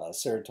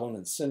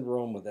 Serotonin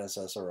syndrome with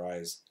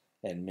SSRIs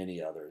and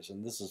many others.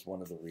 And this is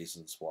one of the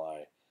reasons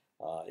why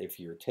if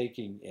you're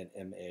taking an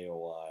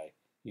MAOI,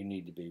 you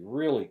need to be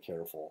really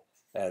careful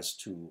as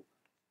to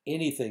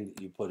anything that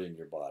you put in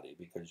your body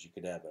because you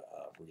could have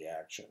a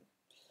reaction.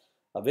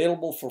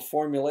 Available for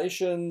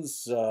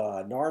formulations,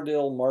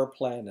 Nardil,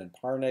 Marplan, and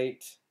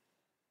Parnate.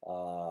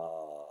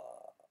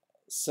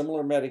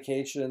 Similar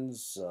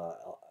medications,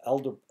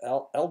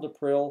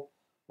 Eldepril,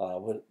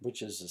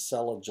 which is a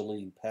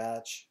selagelene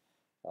patch.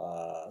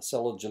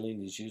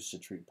 Selagelene is used to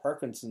treat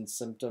Parkinson's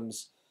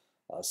symptoms.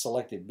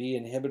 Selective B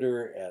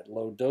inhibitor at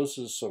low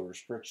doses, so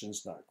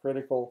restrictions not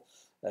critical.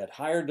 At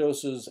higher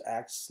doses,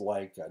 acts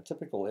like a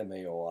typical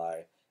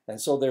MAOI,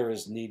 and so there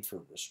is need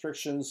for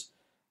restrictions.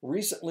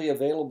 Recently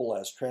available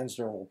as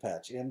transdermal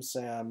patch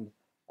MSAM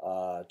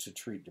to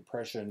treat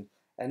depression,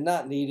 and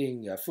not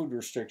needing food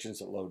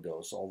restrictions at low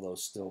dose, although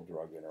still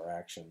drug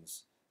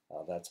interactions.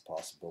 That's a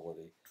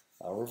possibility.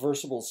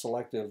 Reversible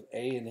selective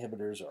A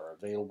inhibitors are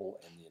available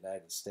in the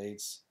United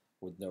States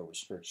with no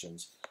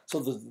restrictions. So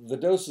the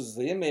doses,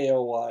 the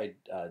MAOI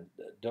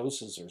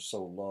doses are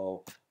so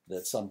low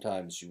that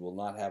sometimes you will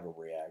not have a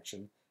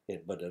reaction,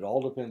 but it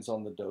all depends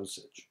on the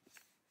dosage.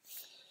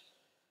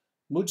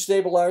 Mood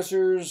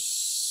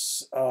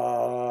stabilizers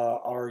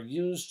are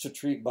used to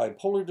treat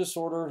bipolar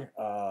disorder.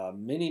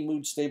 Many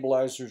mood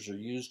stabilizers are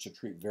used to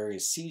treat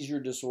various seizure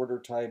disorder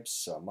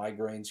types,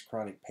 migraines,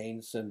 chronic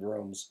pain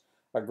syndromes,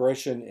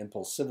 aggression,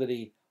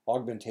 impulsivity,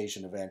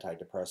 augmentation of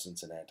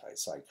antidepressants, and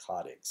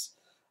antipsychotics.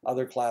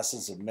 Other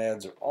classes of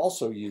meds are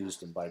also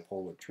used in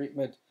bipolar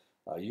treatment,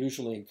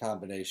 usually in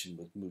combination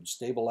with mood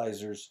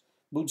stabilizers.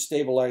 Mood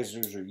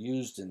stabilizers are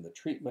used in the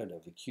treatment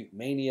of acute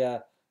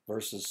mania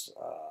versus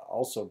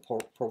also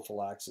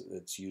prophylaxis.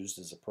 It's used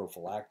as a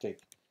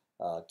prophylactic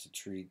to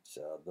treat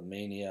the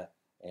mania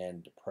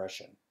and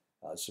depression.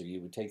 So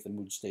you would take the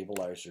mood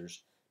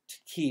stabilizers to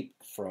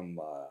keep from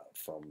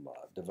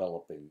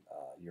developing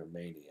your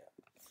mania.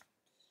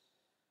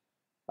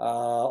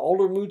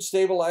 Older mood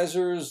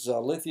stabilizers,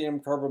 lithium,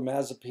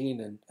 carbamazepine,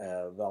 and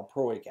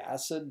valproic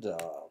acid.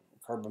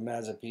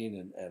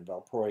 Carbamazepine and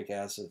valproic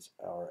acid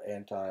are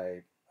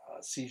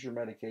anti-seizure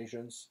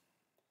medications,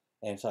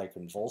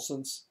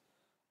 anticonvulsants.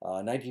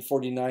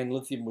 1949,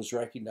 lithium was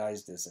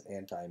recognized as an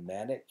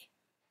anti-manic.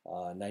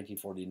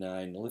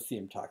 1949,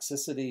 lithium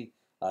toxicity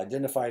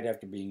identified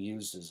after being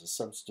used as a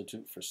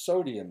substitute for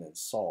sodium and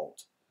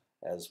salt.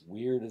 As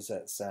weird as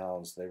that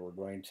sounds, they were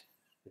going to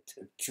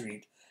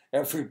treat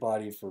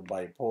everybody for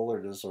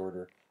bipolar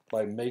disorder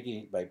by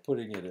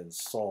putting it in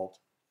salt.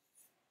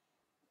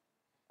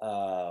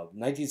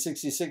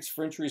 1966,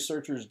 French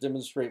researchers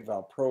demonstrate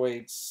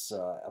valproate's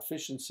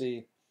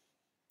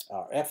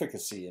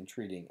efficacy in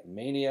treating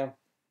mania.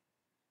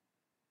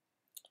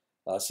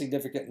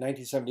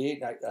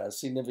 1978,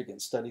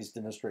 significant studies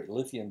demonstrate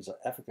lithium's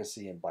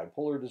efficacy in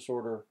bipolar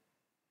disorder.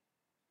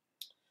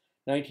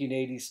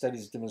 1980,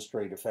 studies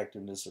demonstrate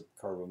effectiveness of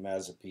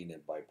carbamazepine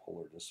in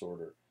bipolar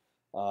disorder.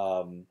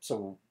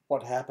 So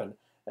what happened?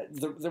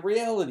 The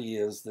reality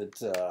is that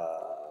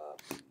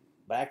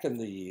back in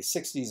the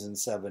 60s and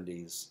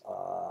 70s,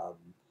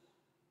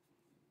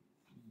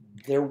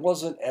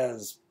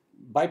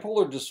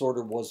 bipolar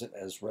disorder wasn't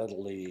as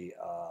readily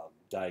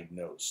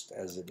diagnosed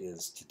as it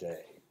is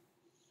today.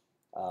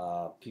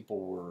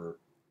 People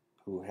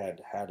who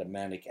had a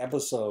manic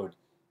episode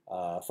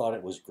thought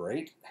it was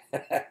great,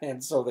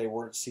 and so they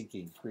weren't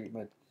seeking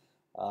treatment.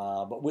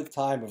 But with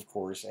time, of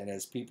course, and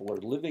as people are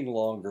living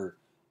longer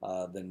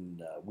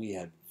than we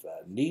have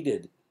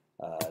needed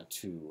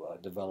to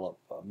develop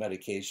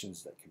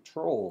medications that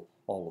control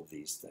all of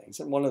these things.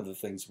 And one of the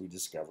things we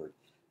discovered,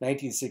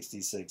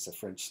 1966, a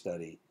French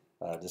study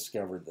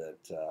discovered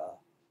that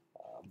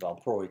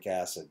valproic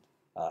acid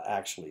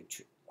actually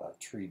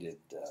treated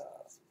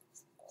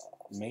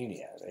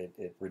mania.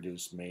 It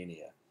reduced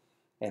mania.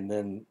 And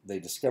then they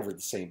discovered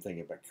the same thing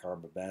about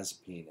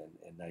carbamazepine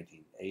in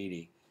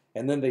 1980.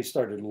 And then they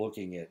started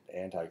looking at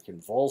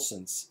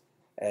anticonvulsants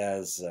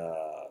as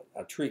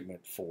a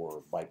treatment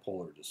for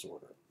bipolar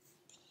disorder.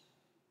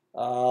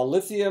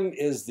 Lithium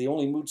is the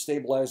only mood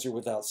stabilizer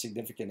without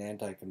significant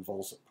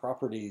anticonvulsant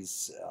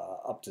properties,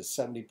 up to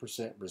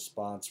 70%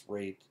 response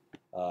rate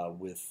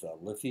with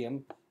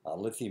lithium.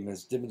 Lithium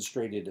has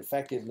demonstrated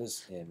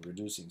effectiveness in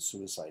reducing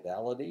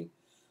suicidality,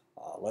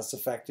 less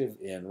effective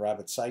in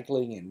rapid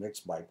cycling in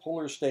mixed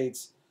bipolar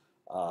states.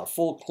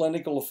 Full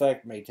clinical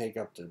effect may take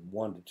up to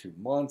 1 to 2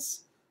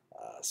 months.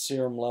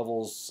 Serum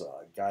levels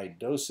guide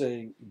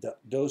dosing,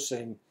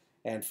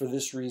 and for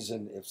this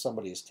reason, if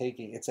somebody is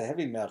taking, it's a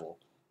heavy metal,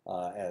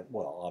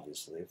 well,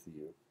 obviously, if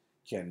you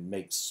can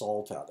make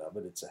salt out of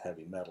it, it's a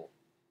heavy metal.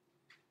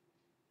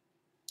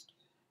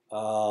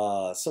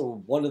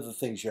 So one of the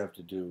things you have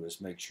to do is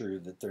make sure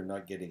that they're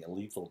not getting a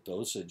lethal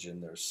dosage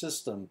in their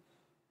system,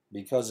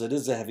 because it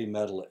is a heavy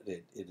metal.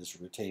 It is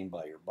retained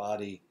by your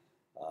body.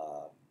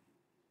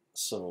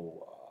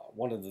 So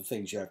one of the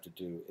things you have to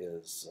do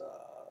is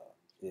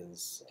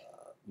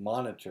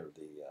monitor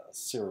the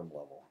serum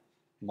level,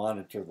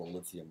 monitor the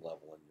lithium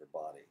level in your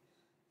body.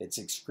 It's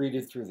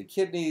excreted through the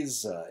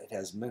kidneys. It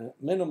has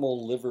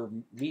minimal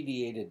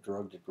liver-mediated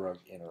drug-to-drug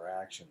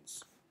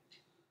interactions.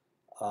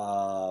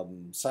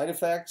 Side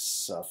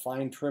effects,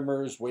 fine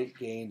tremors, weight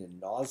gain, and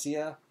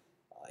nausea,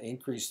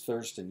 increased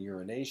thirst and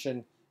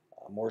urination.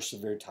 More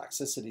severe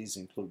toxicities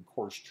include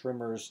coarse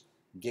tremors,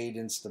 gait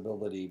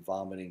instability,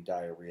 vomiting,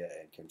 diarrhea,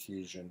 and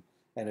confusion.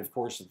 And of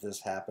course, if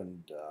this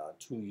happened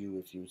to you,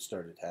 if you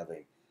started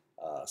having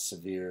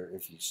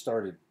if you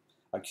started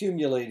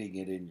accumulating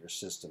it in your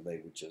system, they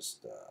would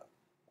just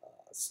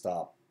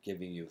stop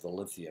giving you the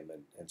lithium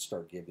and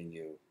start giving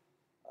you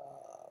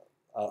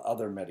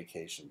other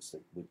medications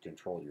that would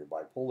control your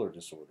bipolar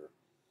disorder.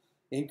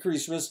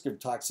 Increased risk of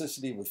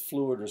toxicity with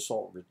fluid or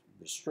salt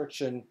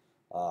restriction,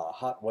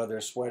 hot weather,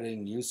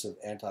 sweating, use of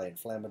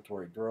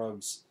anti-inflammatory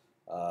drugs,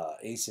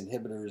 ACE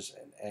inhibitors,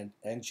 and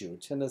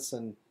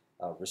angiotensin,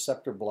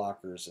 receptor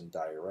blockers, and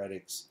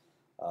diuretics.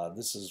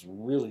 This is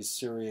really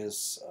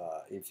serious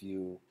if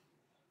you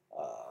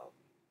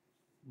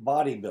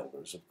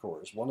bodybuilders, of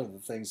course. One of the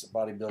things that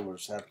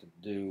bodybuilders have to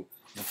do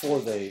before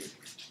they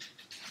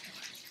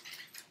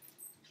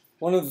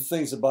One of the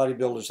things that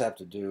bodybuilders have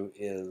to do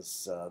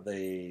is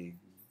they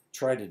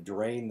try to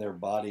drain their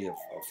body of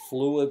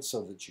fluid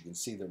so that you can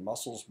see their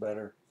muscles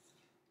better.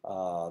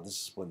 This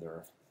is when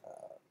they're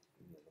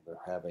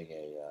having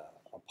a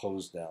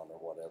pose down or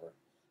whatever.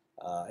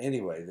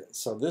 Anyway,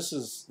 so this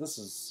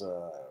is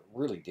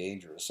really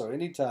dangerous. So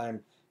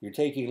anytime you're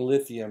taking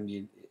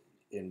lithium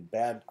in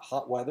bad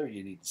hot weather,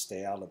 you need to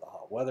stay out of the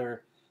hot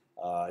weather.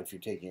 If you're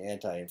taking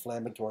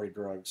anti-inflammatory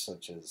drugs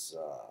such as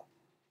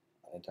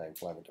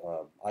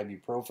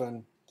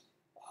ibuprofen,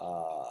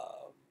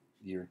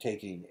 you're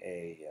taking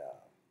a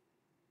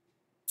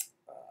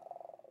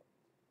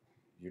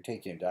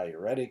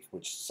diuretic,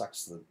 which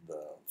sucks the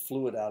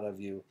fluid out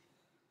of you.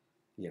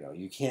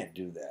 You can't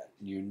do that.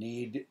 You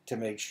need to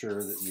make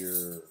sure that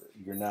you're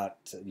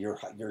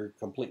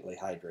completely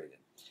hydrated.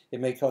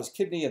 It may cause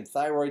kidney and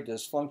thyroid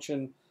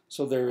dysfunction,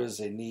 so there is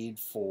a need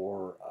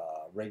for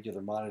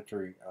regular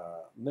monitoring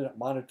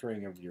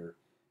of your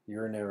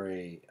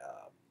urinary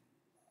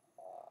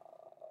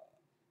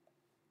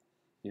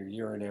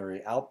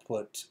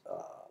output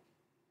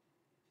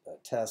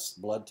tests,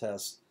 blood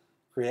tests.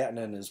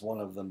 Creatinine is one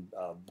of them.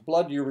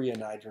 Blood urea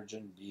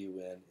nitrogen,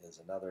 BUN, is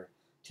another.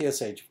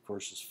 TSH, of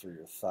course, is for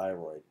your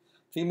thyroid.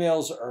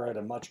 Females are at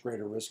a much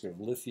greater risk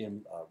of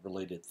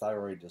lithium-related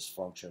thyroid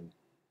dysfunction,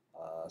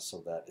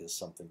 so that is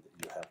something that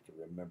you have to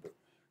remember.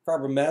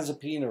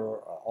 Carbamazepine, or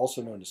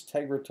also known as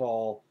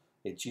Tegretol,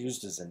 it's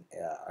used as an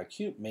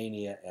acute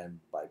mania and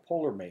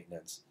bipolar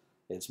maintenance.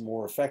 It's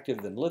more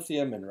effective than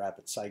lithium in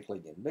rapid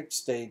cycling in mixed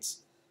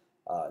states.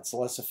 It's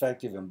less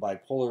effective in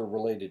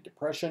bipolar-related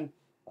depression.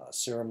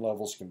 Serum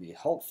levels can be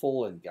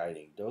helpful in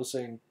guiding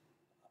dosing.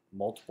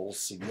 Multiple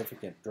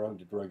significant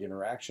drug-to-drug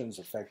interactions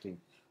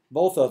affecting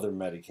both other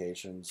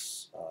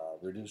medications,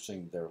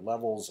 reducing their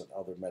levels, and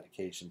other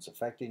medications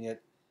affecting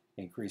it,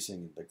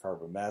 increasing the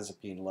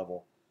carbamazepine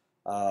level.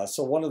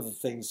 So one of the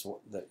things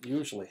that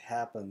usually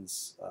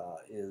happens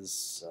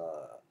is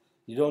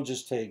you don't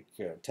just take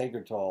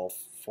Tegretol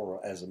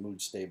as a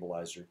mood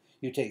stabilizer.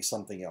 You take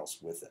something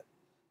else with it.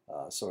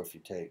 So if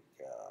you take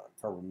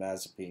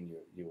carbamazepine,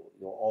 you'll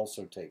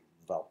also take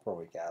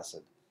valproic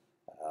acid,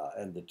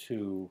 and the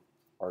two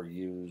are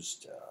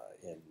used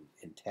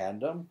in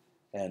tandem,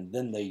 and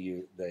then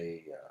they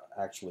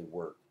actually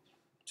work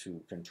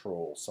to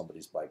control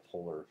somebody's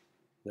bipolar,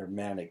 their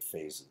manic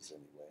phases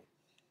anyway.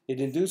 It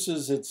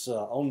induces its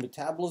own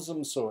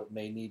metabolism, so it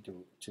may need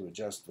to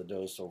adjust the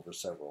dose over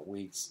several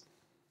weeks.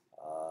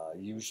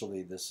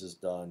 Usually this is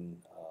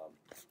done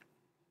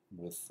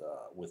with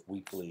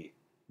weekly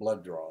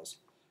blood draws.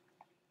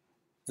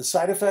 The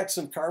side effects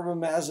of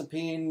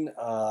carbamazepine: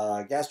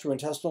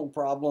 gastrointestinal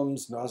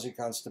problems, nausea,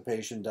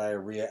 constipation,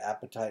 diarrhea,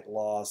 appetite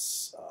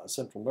loss,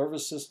 central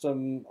nervous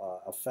system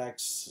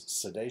effects,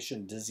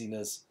 sedation,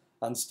 dizziness,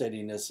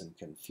 unsteadiness, and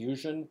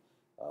confusion.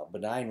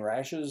 Benign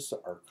rashes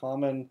are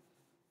common.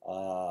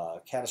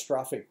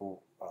 Catastrophic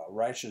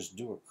rashes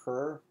do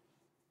occur,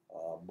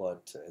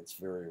 but it's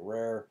very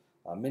rare.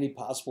 Many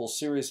possible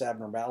serious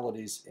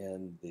abnormalities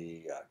in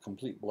the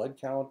complete blood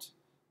count.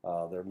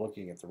 They're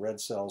looking at the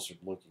red cells, or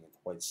looking at the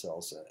white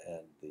cells,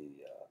 and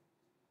the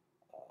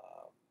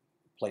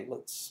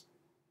platelets.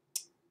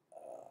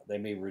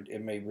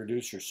 It may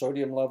reduce your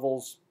sodium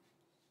levels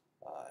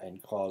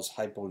and cause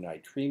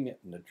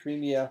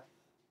hyponatremia.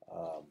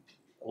 Um,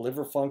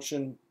 Liver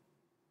function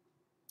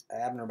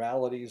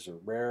abnormalities are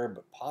rare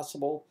but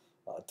possible.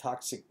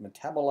 Toxic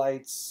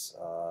metabolites,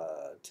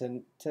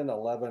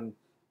 1011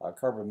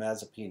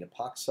 carbamazepine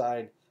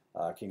epoxide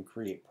can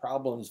create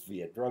problems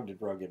via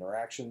drug-to-drug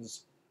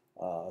interactions,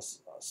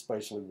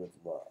 especially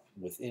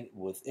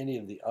with any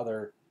of the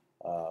other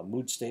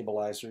mood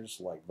stabilizers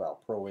like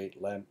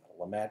valproate,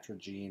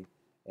 lamotrigine,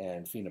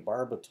 and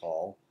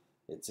phenobarbital.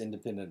 It's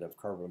independent of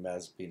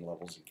carbamazepine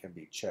levels and can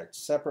be checked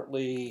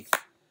separately.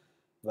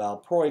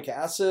 Valproic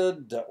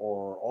acid,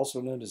 or also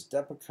known as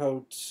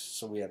Depakote.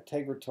 So we have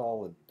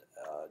Tegretol and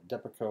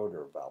Depakote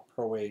or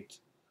valproate.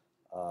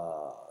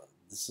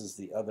 This is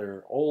the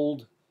other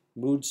old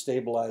mood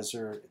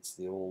stabilizer. It's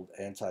the old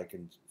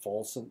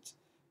anticonvulsant.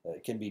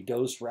 It can be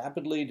dosed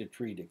rapidly to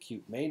treat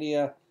acute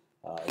mania.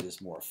 It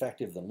is more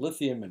effective than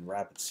lithium in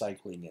rapid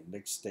cycling in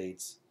mixed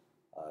states.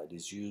 It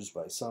is used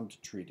by some to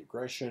treat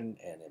aggression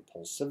and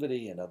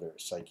impulsivity and other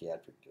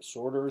psychiatric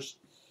disorders.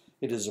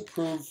 It is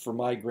approved for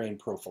migraine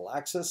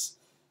prophylaxis.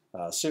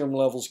 Serum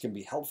levels can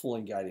be helpful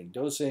in guiding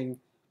dosing.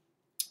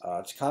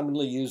 It's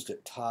commonly used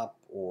at top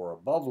or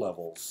above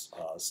levels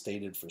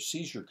stated for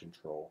seizure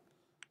control.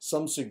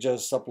 Some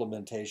suggest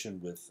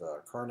supplementation with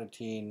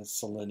carnitine,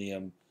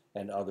 selenium,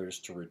 and others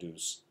to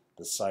reduce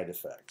the side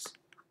effects.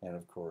 And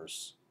of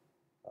course,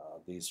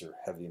 these are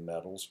heavy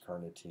metals,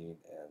 carnitine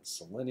and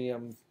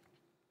selenium.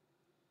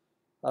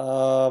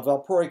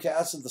 Valproic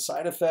acid, the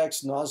side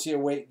effects: nausea,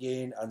 weight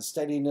gain,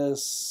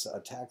 unsteadiness,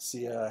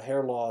 ataxia,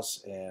 hair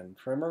loss, and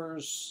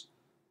tremors.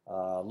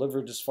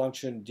 Liver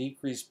dysfunction,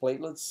 decreased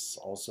platelets,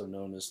 also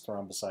known as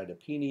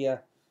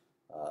thrombocytopenia.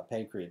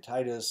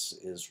 Pancreatitis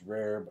is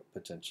rare but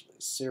potentially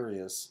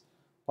serious.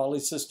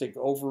 Polycystic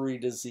ovary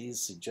disease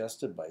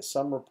suggested by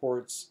some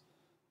reports.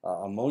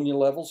 Ammonia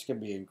levels can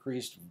be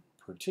increased,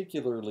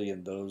 particularly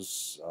in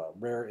those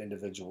rare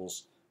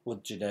individuals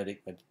with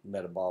genetic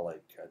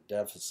metabolic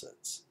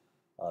deficits.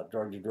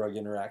 Drug-to-drug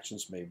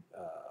interactions may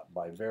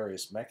by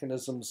various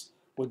mechanisms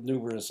with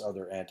numerous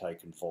other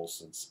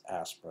anticonvulsants,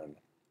 aspirin,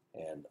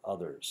 and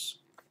others.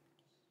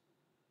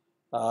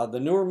 The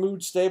newer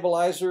mood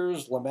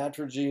stabilizers,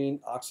 lamotrigine,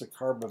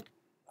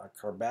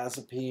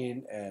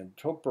 oxcarbazepine, and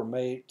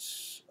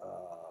topiramate,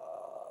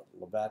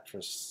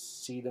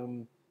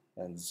 levetiracetam,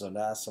 and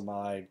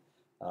zonisamide.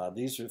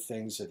 These are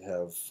things that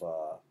have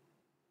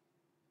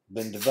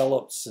been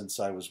developed since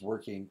I was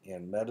working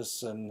in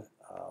medicine.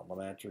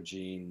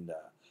 Lamotrigine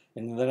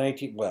in the I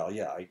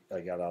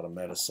got out of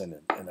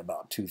medicine in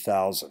about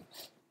 2000,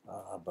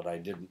 but I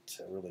didn't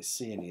really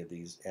see any of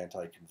these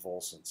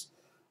anticonvulsants.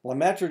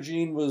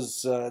 Lamotrigine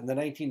was, in the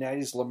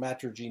 1990s,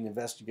 lamotrigine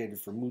investigated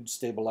for mood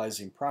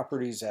stabilizing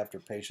properties after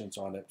patients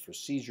on it for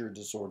seizure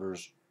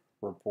disorders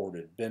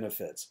reported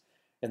benefits.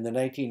 In the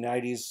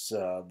 1990s,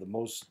 the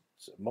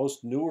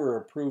most newer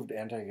approved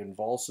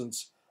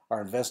anticonvulsants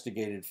are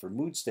investigated for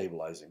mood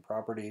stabilizing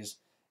properties.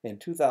 In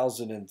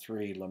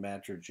 2003,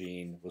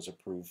 lamotrigine was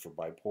approved for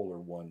bipolar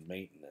I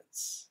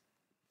maintenance.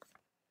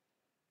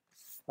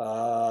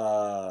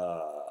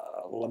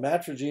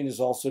 Lamotrigine is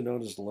also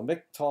known as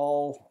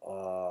Lamictal.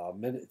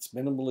 It's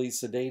minimally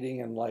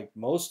sedating, unlike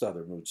most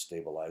other mood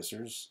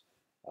stabilizers,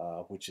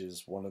 which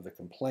is one of the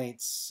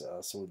complaints.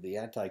 So the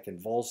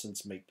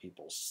anticonvulsants make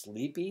people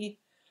sleepy.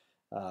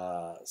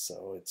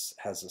 So it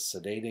has a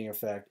sedating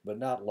effect, but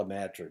not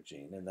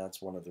lamotrigine, and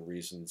that's one of the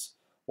reasons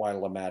why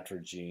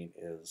lamotrigine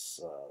is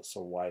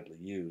so widely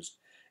used.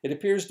 It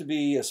appears to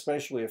be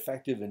especially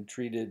effective in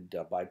treated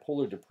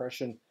bipolar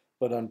depression,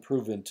 but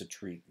unproven to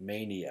treat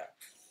mania.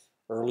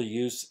 Early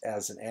use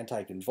as an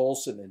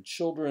anticonvulsant in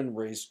children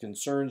raised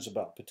concerns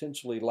about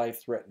potentially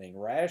life-threatening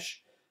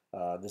rash.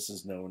 This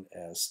is known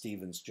as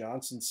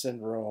Stevens-Johnson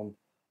syndrome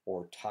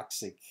or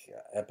toxic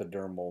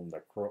epidermal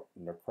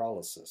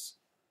necrolysis.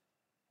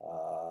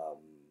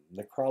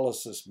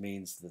 Necrolysis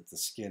means that the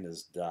skin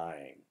is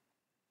dying.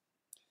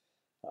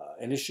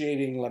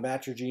 Initiating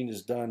lamotrigine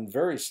is done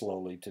very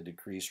slowly to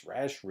decrease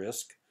rash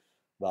risk.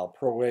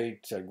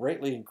 Valproate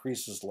greatly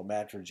increases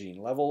lamotrigine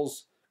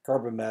levels.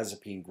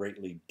 Carbamazepine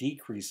greatly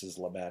decreases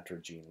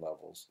lamotrigine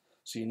levels.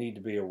 So you need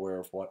to be aware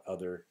of what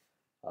other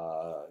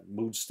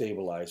mood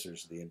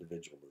stabilizers the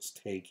individual is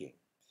taking.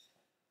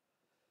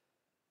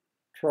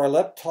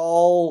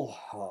 Trileptal,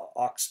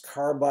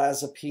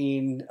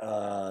 oxcarbazepine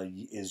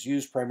is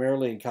used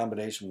primarily in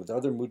combination with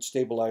other mood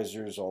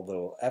stabilizers,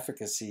 although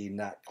efficacy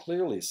not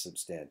clearly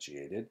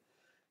substantiated.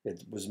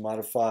 It was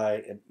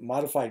modified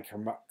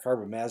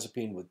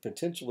carbamazepine with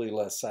potentially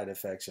less side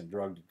effects and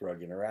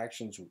drug-to-drug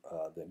interactions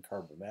than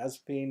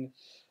carbamazepine.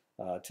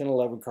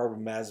 1011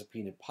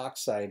 carbamazepine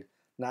epoxide,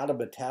 not a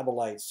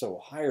metabolite, so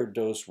higher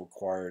dose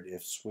required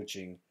if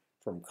switching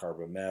from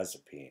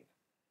carbamazepine.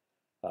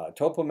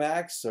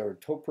 Topamax or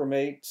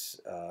topiramate,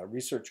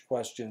 research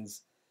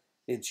questions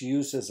its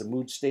use as a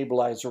mood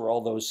stabilizer,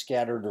 although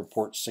scattered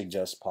reports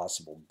suggest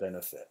possible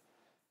benefit.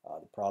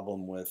 The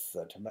problem with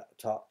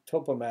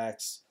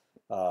Topamax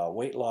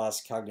weight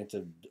loss,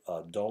 cognitive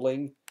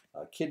dulling,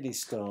 kidney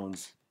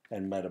stones,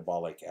 and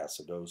metabolic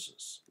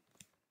acidosis.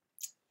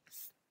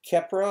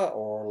 Keppra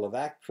or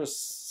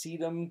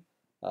levetiracetam,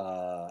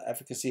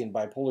 efficacy in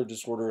bipolar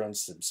disorder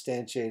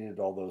unsubstantiated,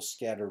 although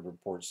scattered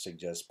reports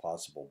suggest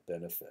possible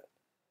benefit.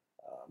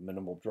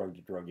 Minimal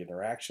drug-to-drug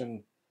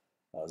interaction.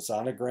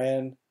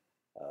 Zonegran,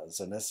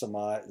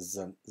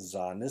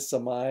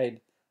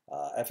 zonisamide,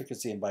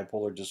 efficacy in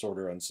bipolar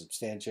disorder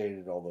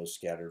unsubstantiated, although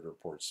scattered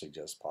reports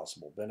suggest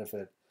possible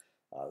benefit.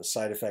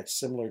 Side effects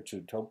similar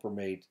to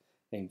topiramate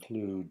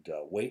include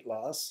weight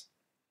loss.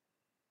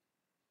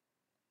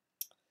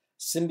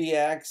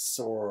 Symbyax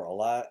or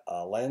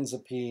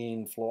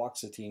olanzapine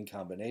fluoxetine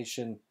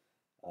combination.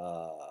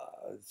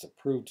 It's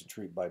approved to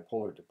treat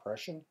bipolar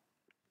depression.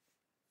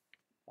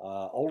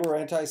 Older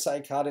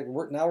antipsychotic.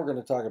 Now we're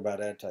going to talk about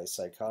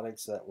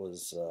antipsychotics. That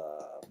was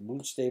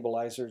mood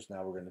stabilizers.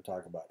 Now we're going to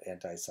talk about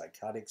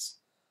antipsychotics.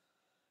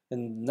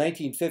 In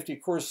 1950,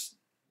 of course,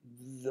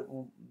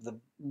 the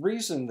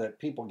reason that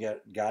people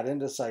got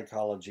into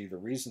psychology, the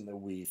reason that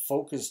we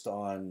focused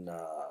on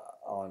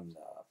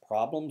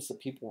problems that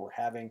people were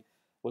having,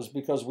 was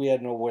because we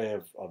had no way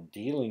of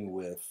dealing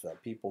with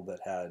people that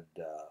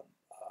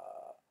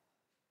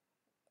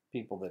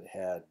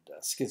had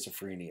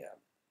schizophrenia.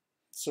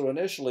 So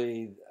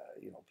initially,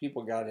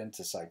 people got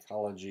into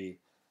psychology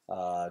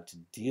to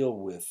deal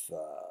with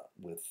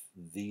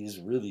these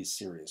really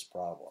serious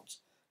problems.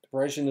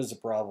 Depression is a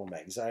problem,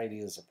 anxiety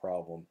is a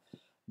problem,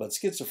 but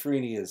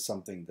schizophrenia is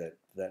something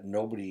that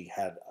nobody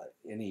had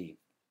any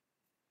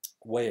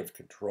way of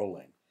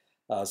controlling.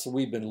 So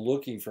we've been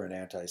looking for an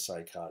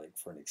antipsychotic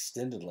for an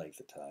extended length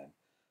of time.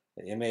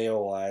 The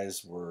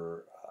MAOIs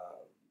were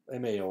the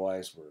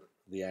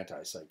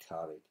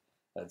antipsychotic.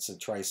 That's the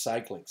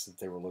tricyclics that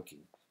they were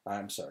looking.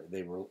 I'm sorry,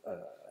 they were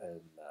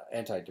an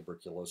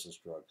anti-tuberculosis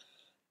drug.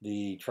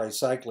 The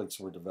tricyclics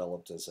were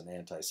developed as an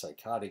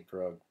antipsychotic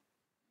drug.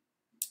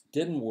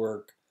 Didn't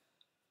work.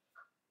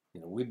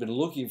 We've been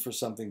looking for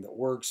something that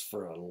works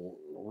for a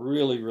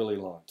really, really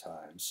long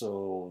time.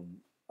 So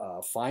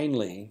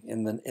finally,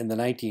 in the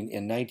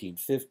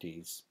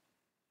 1950s,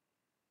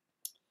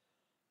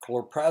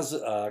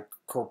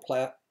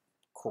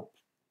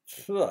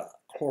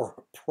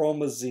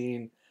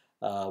 chlorpromazine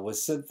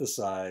was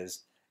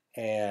synthesized,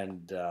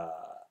 and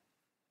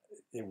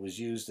it was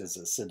used as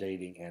a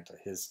sedating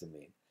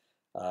antihistamine.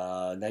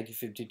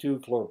 1952,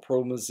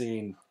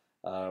 chlorpromazine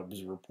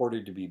was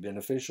reported to be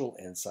beneficial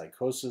in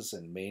psychosis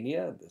and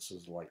mania. This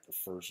was like the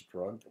first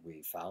drug that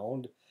we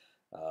found.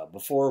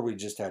 Before, we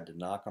just had to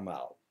knock them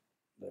out.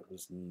 There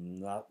was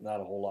not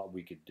a whole lot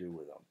we could do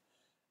with them,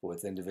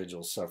 with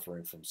individuals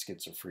suffering from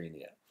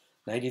schizophrenia.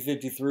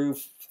 1953,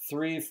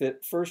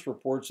 first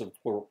reports of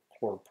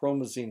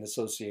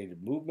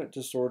chlorpromazine-associated movement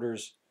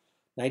disorders.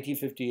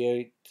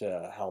 1958,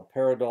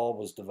 haloperidol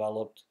was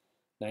developed.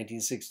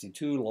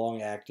 1962,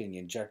 long-acting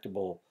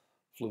injectable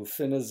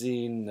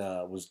fluphenazine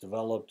was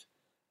developed.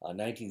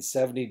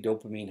 1970,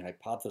 dopamine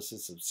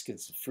hypothesis of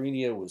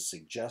schizophrenia was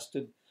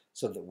suggested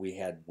so that we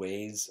had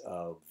ways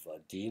of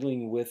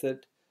dealing with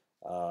it.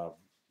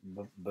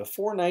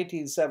 Before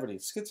 1970,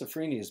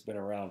 schizophrenia has been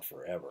around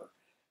forever,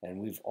 and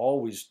we've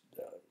always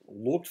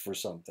looked for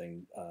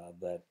something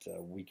that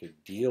we could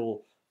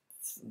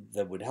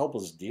that would help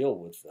us deal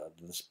with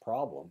this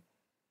problem.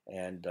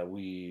 And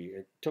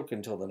it took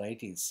until the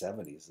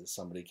 1970s that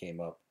somebody came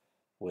up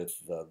with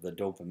the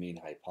dopamine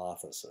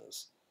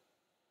hypothesis.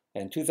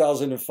 And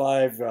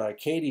 2005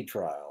 CATIE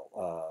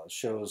trial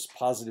shows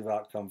positive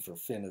outcome for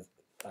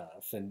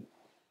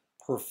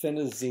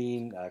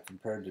perfenazine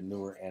compared to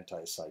newer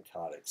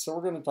antipsychotics. So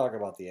we're going to talk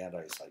about the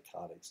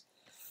antipsychotics.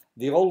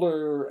 The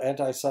older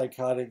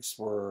antipsychotics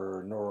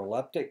were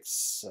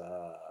neuroleptics.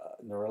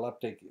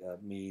 Neuroleptic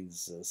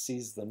means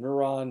seize the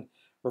neuron,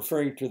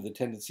 referring to the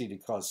tendency to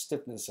cause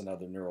stiffness and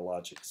other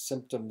neurologic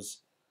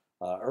symptoms.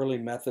 Early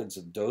methods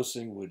of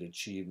dosing would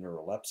achieve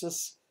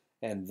neurolepsis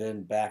and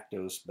then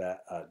backdose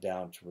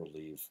down to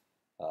relieve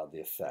the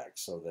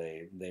effects. So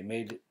they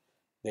made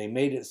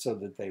it so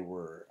that they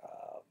were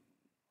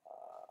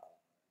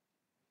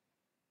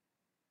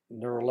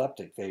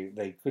neuroleptic.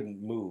 They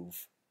couldn't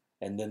move,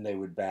 and then they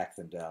would back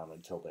them down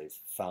until they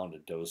found a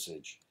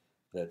dosage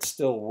that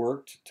still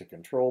worked to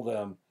control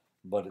them,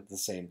 but at the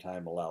same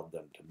time allowed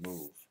them to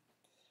move.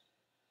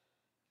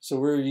 So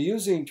we're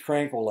using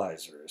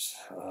tranquilizers.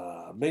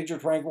 Major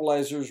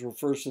tranquilizers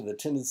refers to the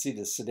tendency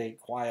to sedate,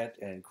 quiet,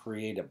 and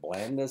create a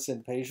blandness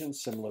in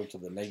patients, similar to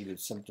the negative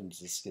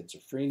symptoms of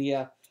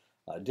schizophrenia.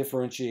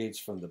 Differentiates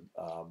from the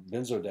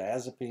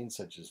benzodiazepines,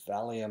 such as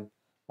Valium,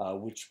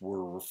 which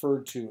were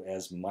referred to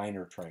as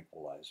minor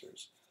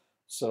tranquilizers.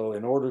 So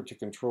in order to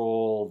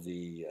control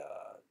the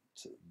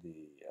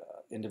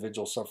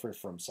individual suffering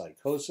from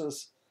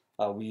psychosis,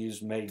 we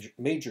used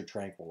major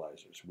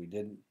tranquilizers. We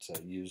didn't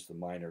use the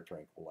minor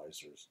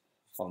tranquilizers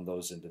on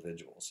those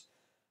individuals.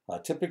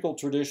 Typical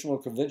traditional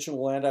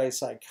conventional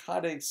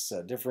antipsychotics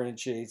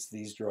differentiates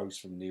these drugs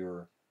from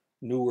newer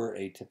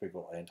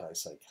atypical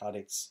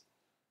antipsychotics.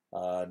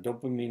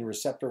 Dopamine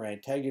receptor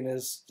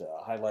antagonist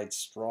highlights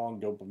strong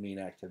dopamine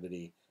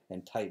activity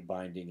and tight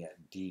binding at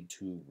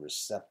D2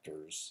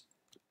 receptors.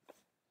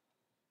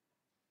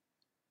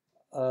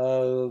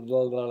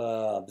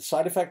 The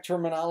side effect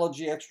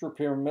terminology: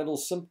 extrapyramidal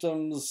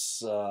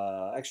symptoms,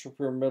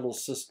 extrapyramidal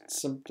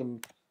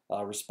symptom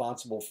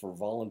responsible for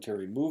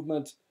voluntary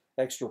movement,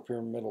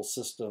 extrapyramidal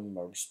system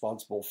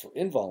responsible for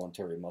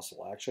involuntary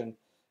muscle action.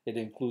 It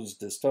includes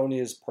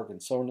dystonias,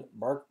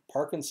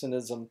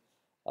 Parkinsonism,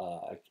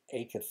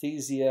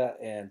 akathisia,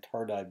 and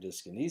tardive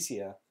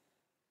dyskinesia.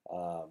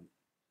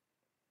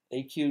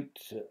 Acute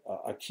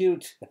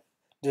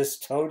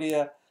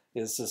dystonia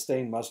is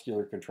sustained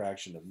muscular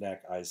contraction of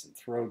neck, eyes, and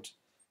throat.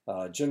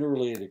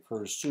 Generally, it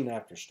occurs soon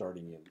after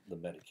starting the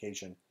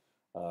medication.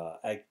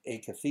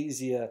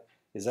 Akathisia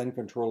is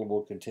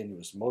uncontrollable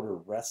continuous motor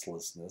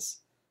restlessness.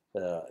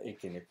 It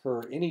can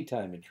occur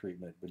anytime in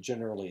treatment, but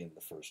generally in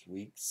the first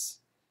weeks.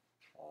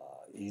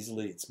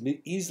 It's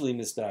easily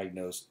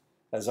misdiagnosed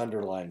as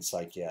underlying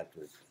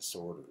psychiatric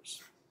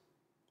disorders.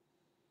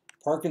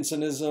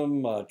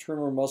 Parkinsonism,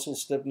 tremor, muscle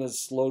stiffness,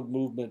 slowed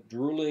movement,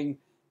 drooling,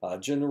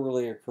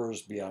 generally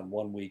occurs beyond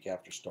 1 week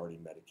after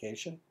starting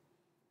medication.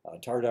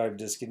 Tardive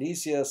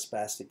dyskinesia,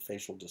 spastic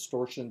facial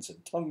distortions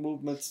and tongue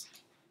movements.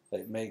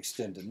 It may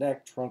extend to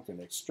neck, trunk, and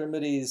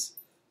extremities.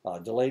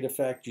 Delayed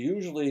effect,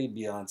 usually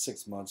beyond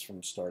 6 months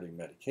from starting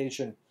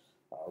medication.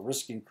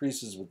 Risk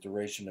increases with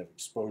duration of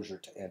exposure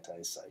to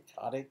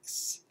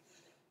antipsychotics.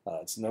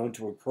 It's known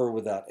to occur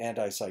without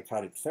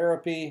antipsychotic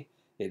therapy.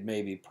 It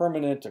may be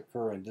permanent,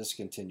 occur in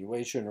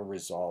discontinuation, or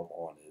resolve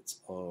on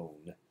its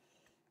own.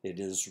 It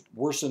is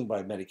worsened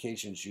by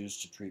medications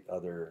used to treat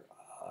other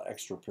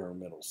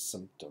extrapyramidal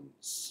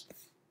symptoms.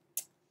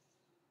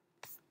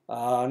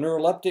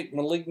 Neuroleptic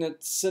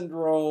malignant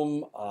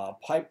syndrome,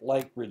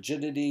 pipe-like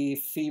rigidity,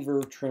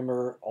 fever,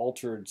 tremor,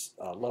 altered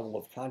level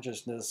of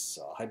consciousness,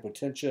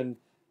 hypotension,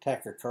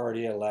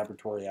 tachycardia,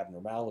 laboratory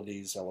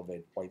abnormalities,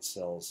 elevated white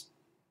cells,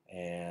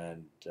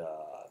 and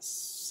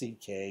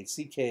CK.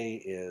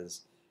 CK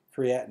is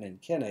creatinine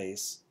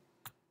kinase.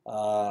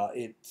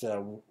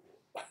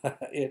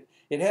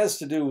 It has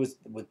to do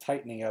with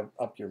tightening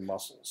up your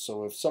muscles.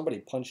 So if somebody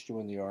punched you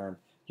in the arm,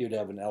 you'd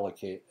have an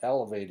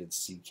elevated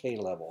CK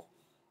level.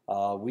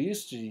 We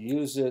used to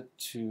use it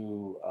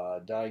to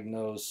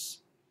diagnose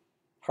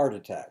heart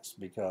attacks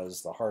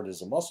because the heart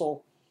is a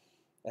muscle,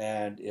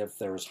 and if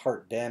there's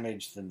heart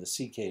damage, then the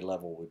CK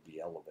level would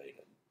be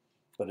elevated.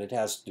 But it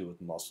has to do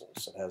with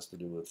muscles. It has to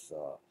do with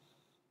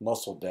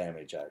muscle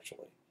damage,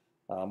 actually.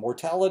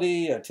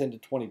 Mortality, 10 to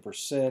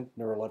 20%,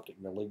 neuroleptic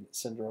malignant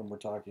syndrome we're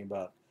talking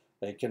about.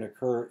 They can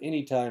occur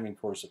anytime in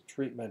course of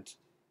treatment.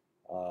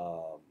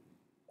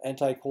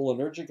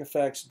 Anticholinergic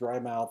effects, dry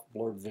mouth,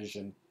 blurred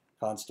vision,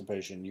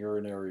 constipation,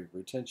 urinary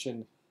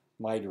retention,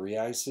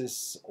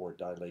 mydriasis, or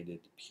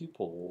dilated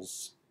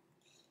pupils.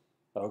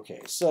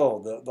 Okay,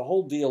 so the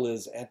whole deal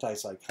is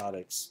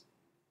antipsychotics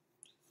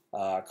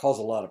cause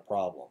a lot of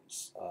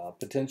problems,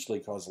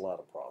 potentially cause a lot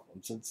of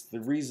problems.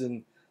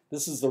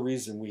 This is the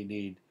reason we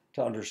need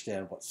to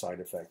understand what side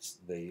effects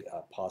they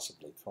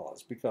possibly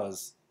cause,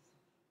 because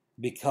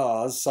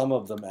some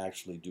of them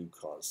actually do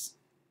cause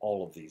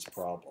all of these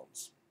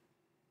problems.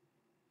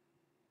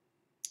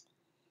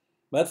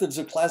 Methods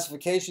of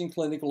classification: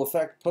 clinical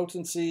effect,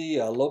 potency,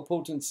 low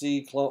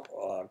potency,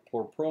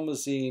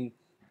 chlorpromazine,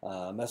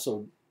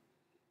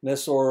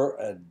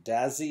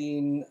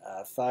 mesoridazine,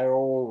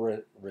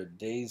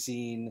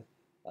 thioridazine,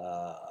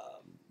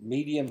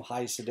 medium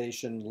high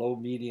sedation, low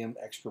medium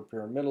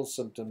extrapyramidal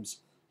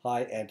symptoms,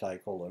 high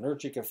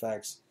anticholinergic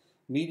effects,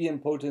 medium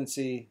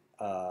potency,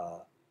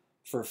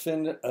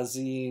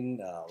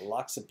 furfenazine,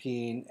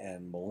 loxapine,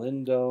 and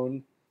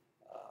molindone.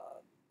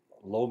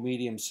 Low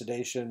medium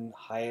sedation,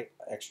 high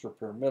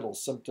extrapyramidal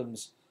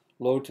symptoms,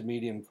 low to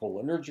medium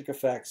cholinergic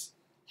effects,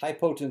 high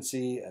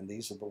potency, and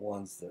these are the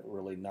ones that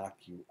really knock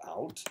you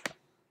out.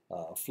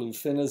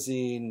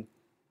 Flufenazine,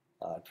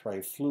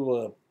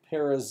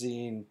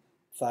 trifluoperazine,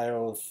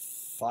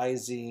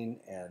 thiophyzine,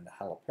 and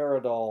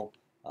haloperidol,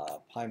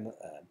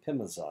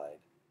 pimozide.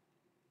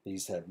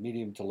 These have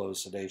medium to low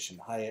sedation,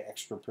 high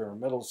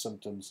extrapyramidal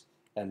symptoms,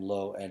 and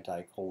low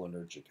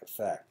anticholinergic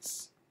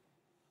effects.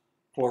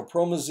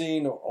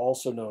 Chlorpromazine,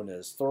 also known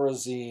as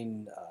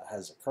thorazine,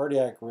 has a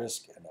cardiac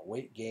risk and a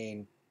weight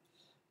gain.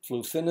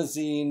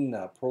 Flufenazine,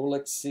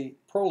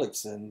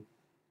 prolixin,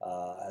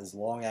 has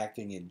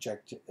long-acting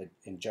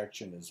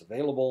injection is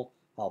available.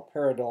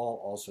 Haloperidol,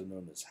 also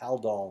known as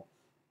Haldol,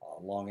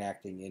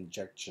 long-acting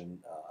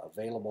injection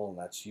available, and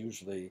that's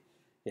usually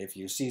if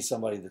you see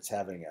somebody that's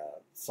having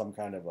some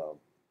kind of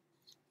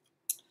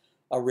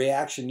a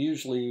reaction.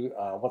 Usually,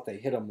 what they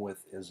hit them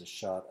with is a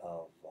shot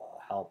of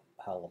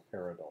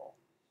haloperidol.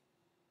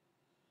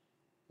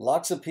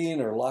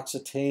 Loxapine or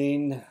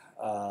Loxetane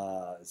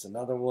is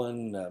another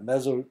one.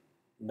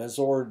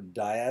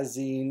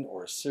 Mesordiazine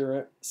or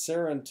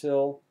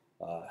Serentil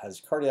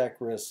has cardiac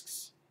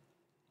risks.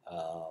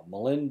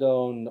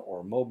 Molindone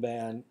or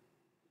Moban,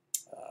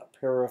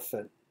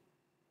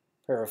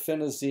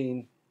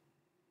 parafenazine,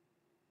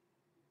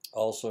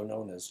 also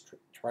known as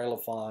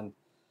trilofon.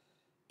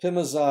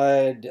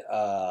 Pimozide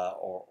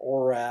or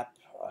ORAP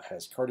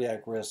has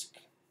cardiac risk.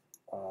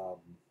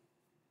 Um,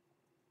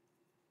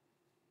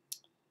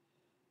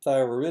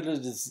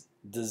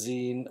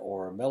 Thyroridazine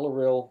or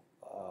Mellaril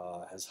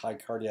has high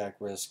cardiac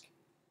risk.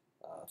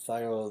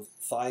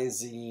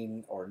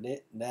 Thiazine or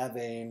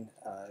Navane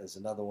is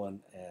another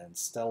one, and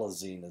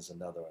Stelazine is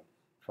another one.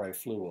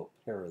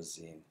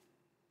 Trifluoperazine.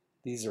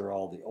 These are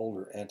all the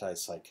older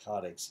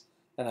antipsychotics,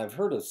 and I've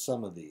heard of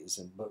some of these,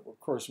 but of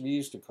course we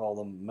used to call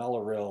them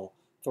Mellaril,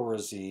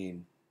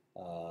 Thorazine,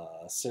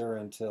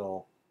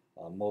 Serentil,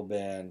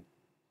 Moban,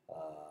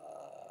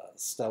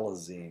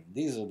 Stelazine.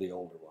 These are the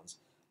older ones.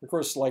 Of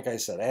course, like I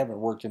said, I haven't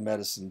worked in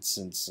medicine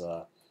since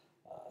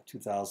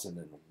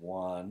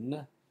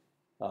 2001.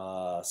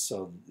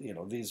 So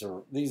these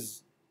are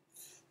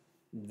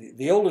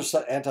the older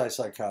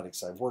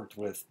antipsychotics I've worked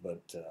with,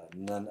 but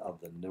none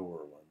of the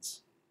newer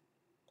ones.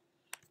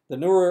 The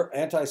newer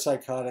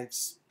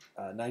antipsychotics,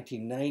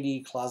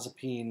 1990,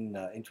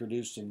 clozapine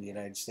introduced in the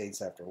United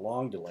States after a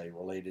long delay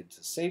related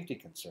to safety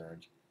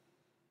concerns.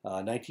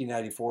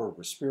 1994,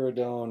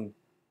 risperidone.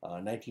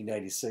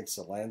 1996,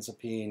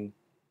 olanzapine.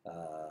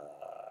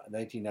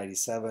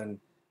 1997,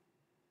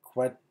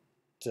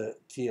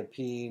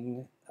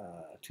 quetiapine.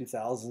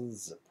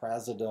 2000s,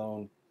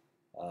 prazodone.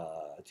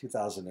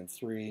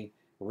 2003,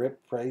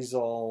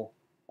 riprazole.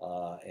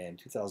 And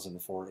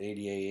 2004,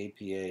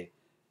 ADA-APA.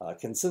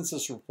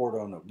 Consensus report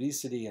on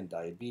obesity and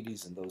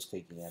diabetes in those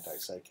taking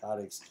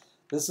antipsychotics.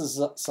 This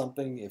is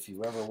something, if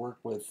you ever work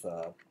with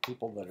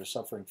people that are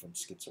suffering from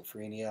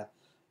schizophrenia,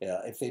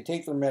 if they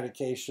take their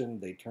medication,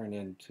 they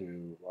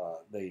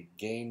they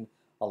gain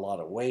a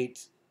lot of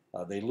weight,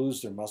 they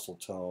lose their muscle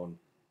tone,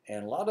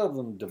 and a lot of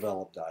them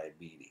develop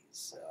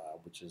diabetes,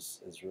 which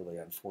is really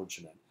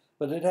unfortunate.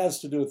 But it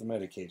has to do with the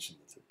medication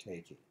that they're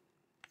taking.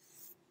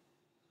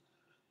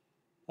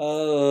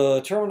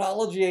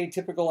 Terminology: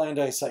 atypical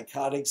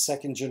antipsychotics,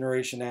 second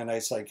generation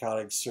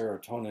antipsychotics,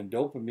 serotonin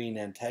dopamine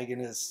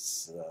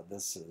antagonists.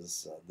 This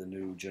is the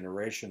new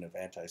generation of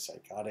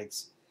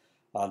antipsychotics.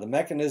 The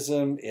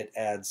mechanism: it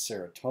adds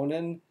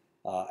serotonin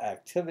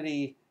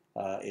activity.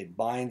 It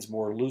binds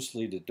more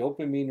loosely to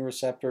dopamine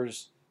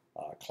receptors.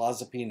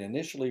 Clozapine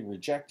initially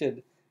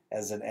rejected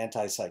as an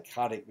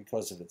antipsychotic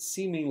because of its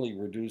seemingly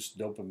reduced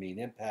dopamine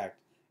impact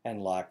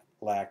and lack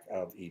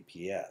of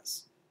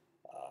EPS.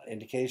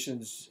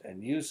 Indications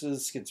and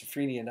uses: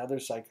 schizophrenia and other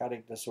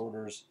psychotic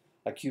disorders,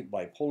 acute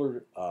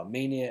bipolar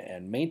mania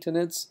and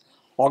maintenance,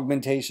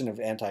 augmentation of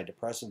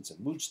antidepressants and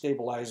mood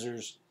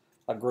stabilizers,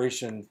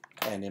 aggression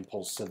and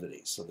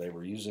impulsivity. So they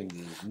were using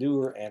the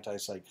newer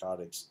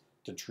antipsychotics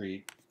to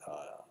treat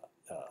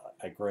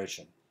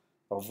aggression,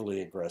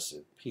 overly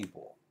aggressive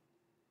people.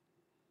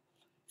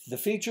 The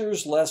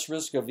features: less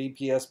risk of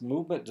EPS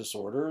movement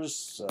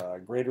disorders,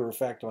 greater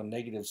effect on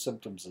negative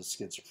symptoms of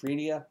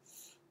schizophrenia.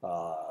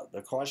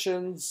 The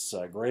cautions: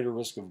 greater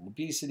risk of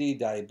obesity,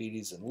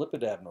 diabetes, and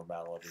lipid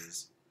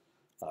abnormalities.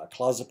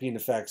 Clozapine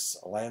effects,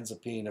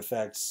 olanzapine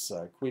effects,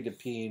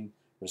 quetiapine,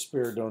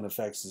 risperidone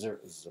effects,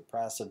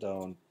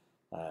 ziprasidone,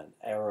 and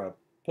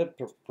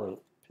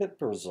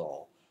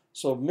aripiprazole.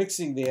 So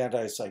mixing the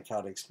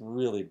antipsychotics,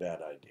 really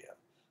bad idea.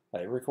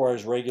 It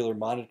requires regular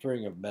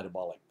monitoring of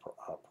metabolic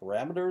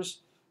parameters,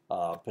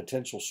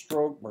 potential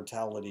stroke,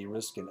 mortality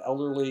risk in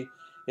elderly.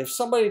 If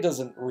somebody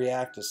doesn't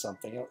react to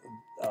something,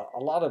 a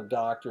lot of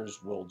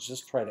doctors will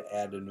just try to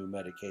add a new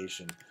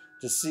medication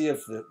to see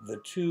if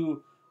the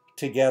two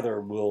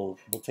together will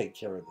take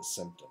care of the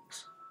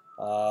symptoms.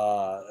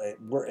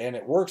 And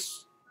it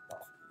works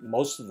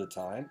most of the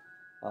time,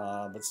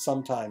 but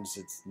sometimes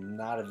it's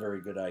not a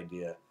very good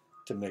idea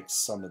to mix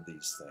some of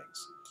these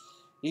things.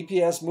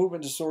 EPS,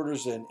 movement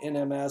disorders, and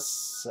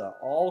NMS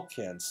all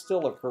can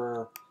still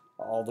occur,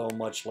 although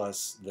much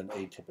less than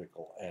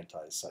atypical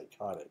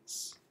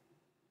antipsychotics.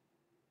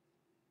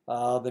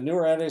 The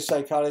newer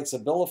antipsychotics: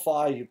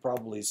 Abilify. You've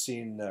probably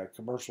seen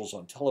commercials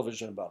on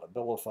television about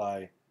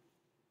Abilify.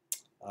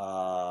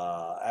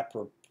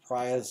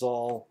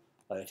 Aproprizole.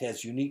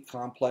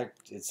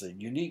 It's a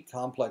unique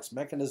complex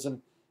mechanism.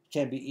 It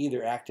can be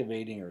either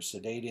activating or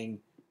sedating,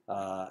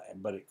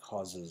 but it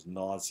causes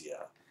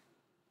nausea.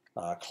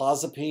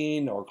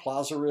 Clozapine or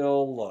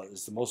Clozaril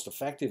is the most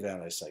effective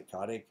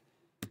antipsychotic.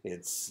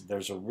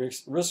 There's a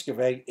risk of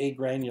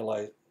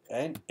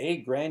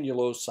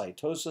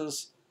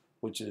agranulocytosis,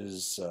 which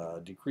is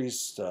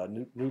decreased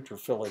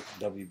neutrophilic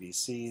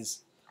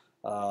WBCs.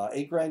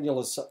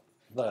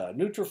 The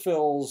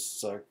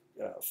neutrophils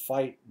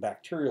fight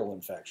bacterial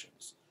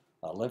infections.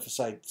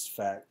 Lymphocytes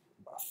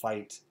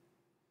fight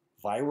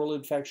viral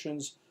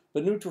infections,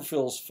 but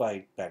neutrophils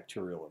fight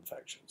bacterial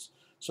infections.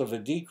 So if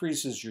it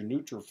decreases your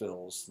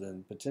neutrophils,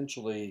 then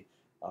potentially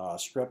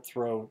strep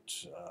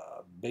throat,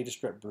 beta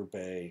strep group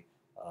A,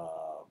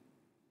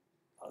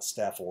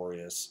 Staph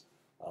aureus,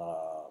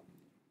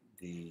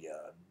 the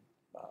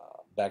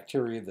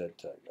bacteria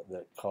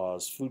that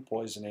cause food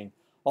poisoning.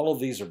 All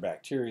of these are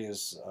bacteria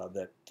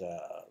that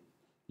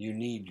you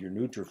need your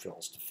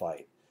neutrophils to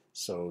fight.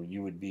 So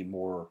you would be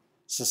more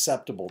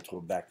susceptible to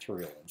a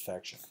bacterial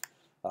infection.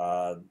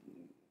 Uh,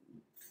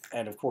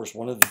 and of course,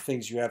 one of the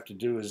things you have to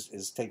do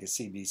is take a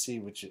CBC,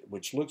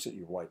 which looks at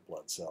your white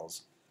blood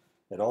cells.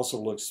 It also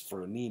looks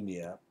for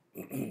anemia.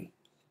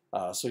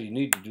 So you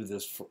need to do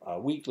this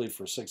weekly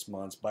for 6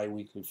 months,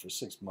 biweekly for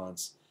 6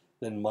 months,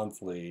 then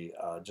monthly,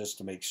 just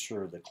to make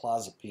sure that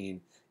clozapine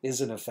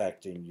isn't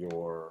affecting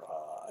your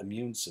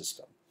immune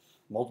system.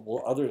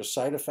 Multiple other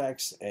side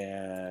effects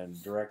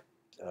and direct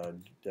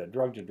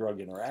drug-to-drug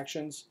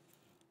interactions.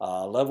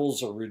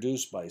 Levels are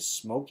reduced by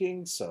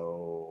smoking,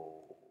 so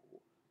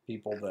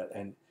people that,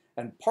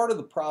 and part of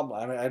the problem,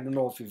 I mean, I don't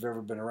know if you've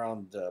ever been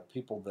around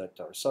people that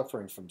are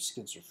suffering from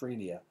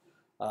schizophrenia,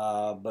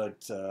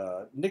 but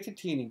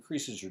nicotine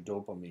increases your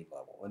dopamine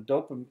level. And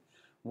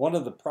one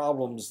of the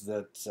problems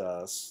that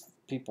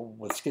people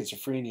with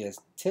schizophrenia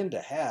tend to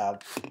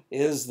have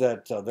is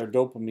that their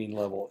dopamine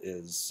level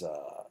is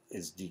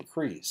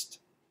decreased.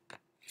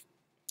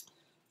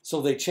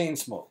 So they chain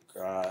smoke,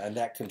 and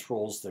that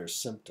controls their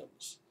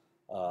symptoms.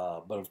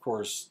 But of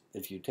course,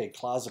 if you take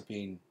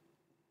clozapine,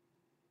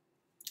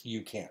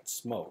 you can't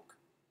smoke.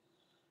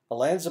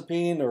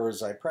 Olanzapine or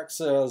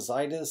Zyprexa,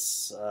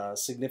 Zydus,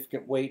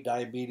 significant weight,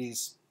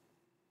 diabetes,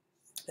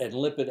 and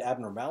lipid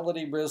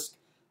abnormality risk,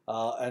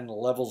 and the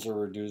levels are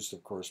reduced,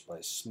 of course, by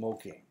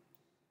smoking.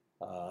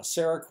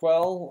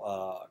 Seroquel,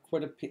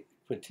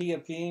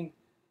 quetiapine,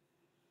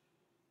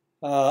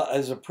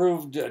 is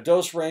approved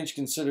dose range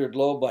considered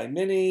low by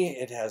many.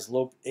 It has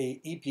low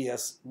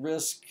EPS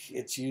risk.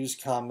 It's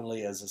used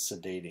commonly as a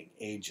sedating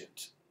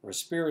agent.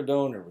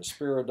 Risperidone or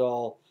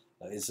Risperdal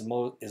is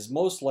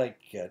most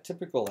like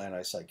typical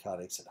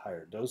antipsychotics at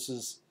higher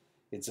doses.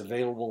 It's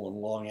available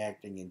in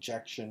long-acting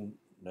injection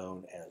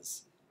known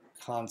as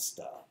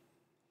Consta.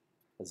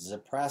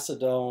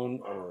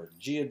 Ziprasidone or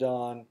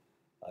Geodon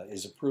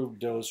is approved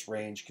dose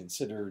range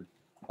considered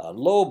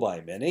low by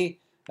many.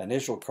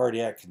 Initial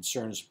cardiac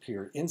concerns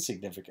appear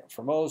insignificant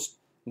for most.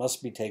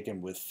 Must be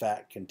taken with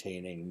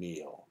fat-containing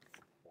meal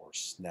or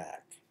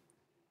snack.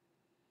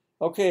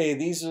 Okay,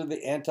 these are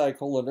the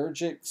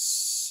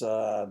anticholinergics.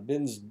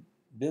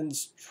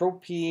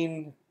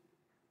 Benztropine.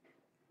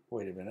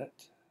 Wait a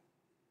minute.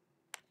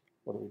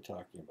 What are we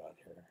talking about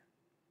here?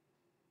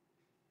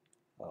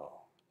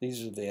 Oh,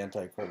 these are the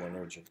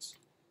anticholinergics.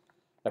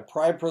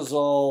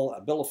 Epiprazole,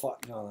 Abilify.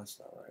 No, that's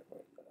not right.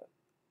 Wait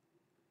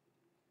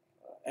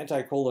a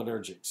minute.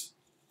 Anticholinergics.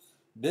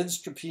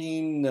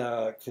 Benztropine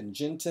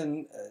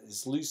congentin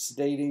is loose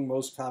sedating,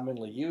 most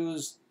commonly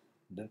used.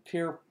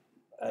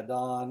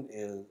 Dipyridone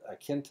is a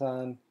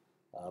Kenton.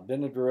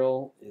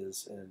 Benadryl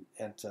is a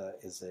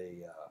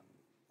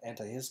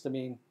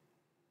antihistamine.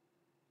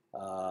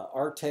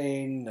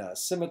 Artane,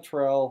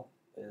 Simitrel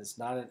is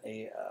not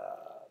an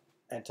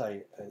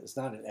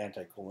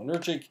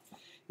anticholinergic.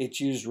 It's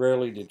used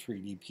rarely to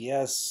treat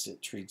EPS.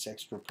 It treats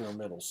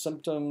extrapyramidal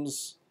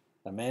symptoms.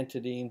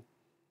 Amantadine,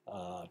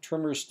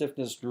 tremor,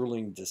 stiffness,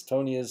 drooling,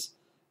 dystonias.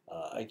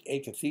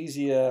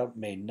 Akathisia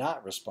may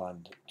not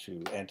respond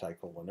to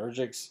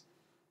anticholinergics.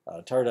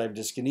 Tardive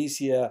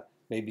dyskinesia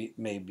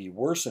may be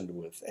worsened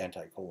with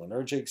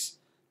anticholinergics.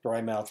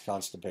 Dry mouth,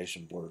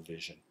 constipation, blurred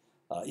vision.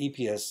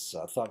 EPS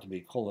thought to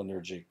be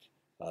cholinergic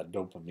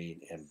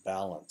dopamine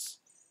imbalance.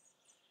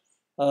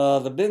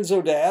 The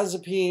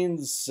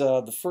benzodiazepines,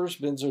 the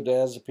first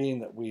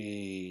benzodiazepine that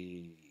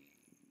we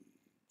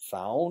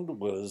found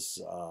was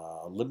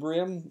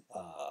Librium,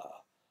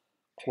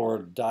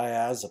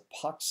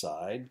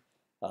 chlordiazepoxide.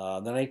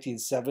 In the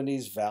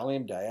 1970s,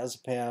 Valium,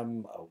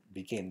 diazepam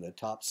became the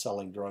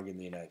top-selling drug in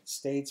the United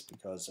States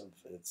because of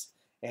its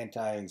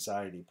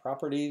anti-anxiety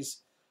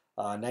properties.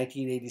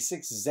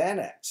 1986,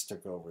 Xanax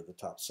took over the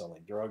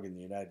top-selling drug in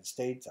the United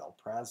States,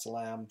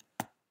 alprazolam.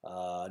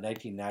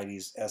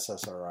 1990s,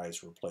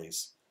 SSRIs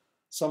replaced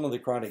some of the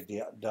chronic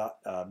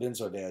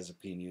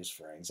benzodiazepine used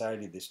for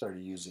anxiety. They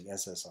started using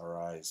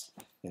SSRIs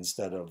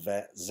instead of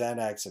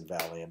Xanax and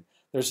Valium.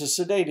 There's a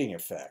sedating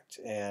effect,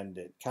 and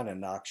it kind of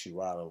knocks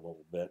you out a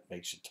little bit,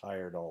 makes you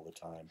tired all the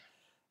time.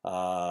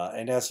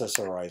 And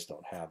SSRIs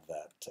don't have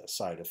that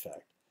side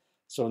effect.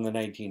 So in the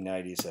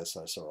 1990s,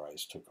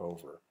 SSRIs took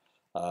over.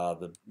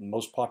 The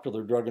most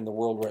popular drug in the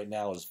world right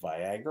now is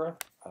Viagra.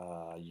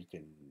 You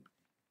can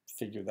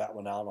figure that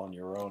one out on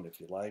your own if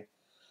you like.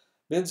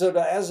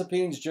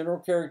 Benzodiazepines, general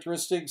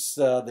characteristics,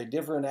 they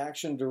differ in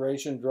action,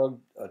 duration,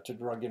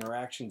 drug-to-drug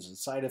interactions, and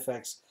side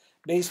effects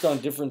based on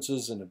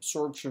differences in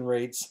absorption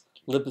rates,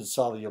 lipid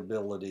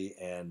solubility,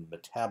 and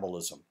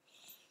metabolism.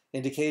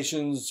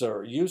 Indications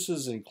or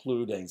uses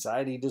include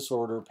anxiety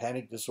disorder,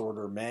 panic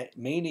disorder,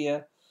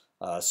 mania,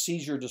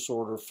 seizure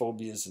disorder,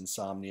 phobias,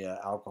 insomnia,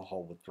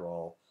 alcohol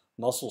withdrawal,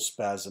 muscle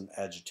spasm,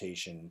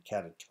 agitation,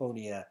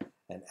 catatonia,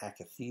 and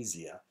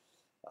akathisia.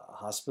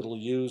 Hospital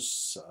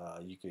use,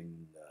 you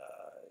can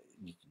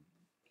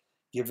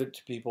give it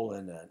to people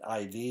in an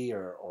IV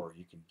or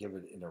you can give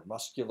it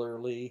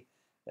intramuscularly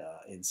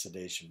in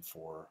sedation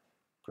for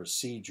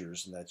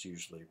procedures, and that's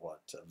usually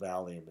what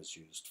Valium is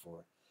used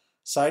for.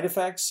 Side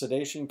effects,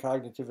 sedation,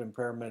 cognitive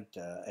impairment,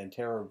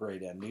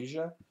 anterograde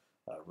amnesia,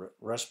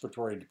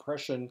 respiratory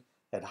depression,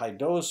 at high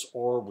dose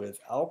or with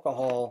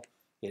alcohol.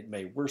 It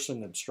may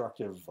worsen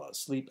obstructive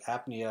sleep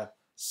apnea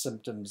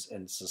symptoms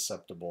in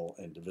susceptible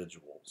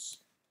individuals.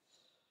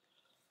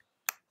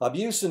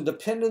 Abuse and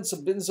dependence of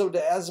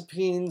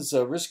benzodiazepines.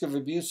 Risk of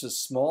abuse is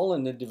small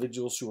in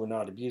individuals who are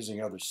not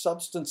abusing other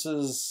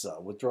substances.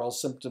 Withdrawal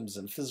symptoms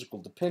and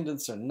physical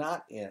dependence are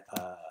not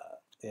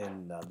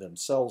in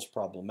themselves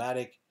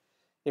problematic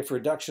if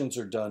reductions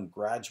are done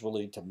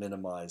gradually to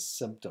minimize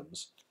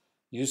symptoms.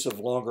 Use of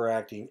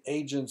longer-acting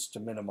agents to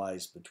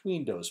minimize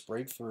between-dose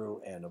breakthrough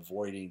and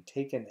avoiding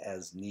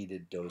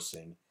taken-as-needed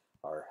dosing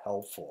are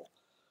helpful.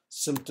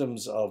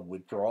 Symptoms of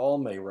withdrawal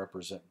may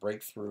represent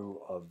breakthrough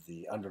of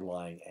the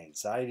underlying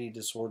anxiety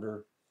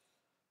disorder.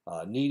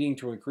 Needing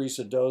to increase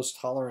a dose,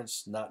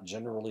 tolerance not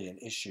generally an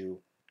issue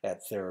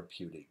at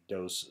therapeutic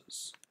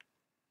doses.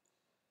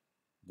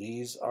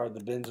 These are the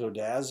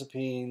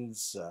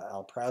benzodiazepines.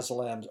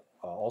 Alprazolam,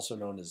 also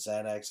known as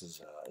Xanax,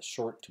 is a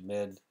short to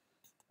mid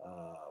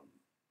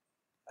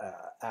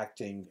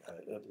acting.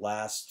 It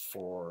lasts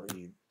for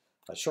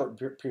a short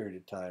period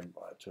of time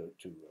to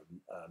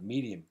a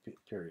medium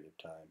period of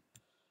time.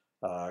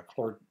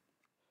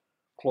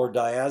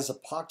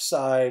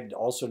 Chlordiazepoxide,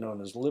 also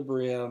known as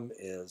Librium,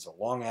 is a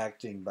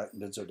long-acting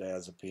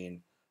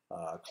benzodiazepine.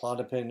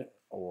 Klonopin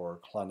or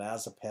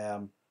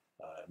clonazepam,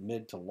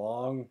 mid to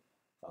long.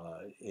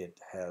 It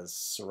has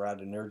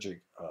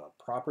serotonergic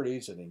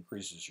properties. It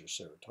increases your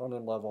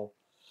serotonin level.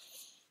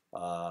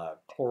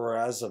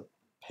 Clorazepate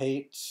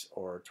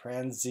or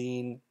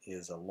Transine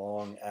is a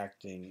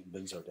long-acting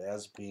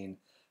benzodiazepine.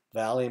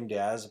 Valium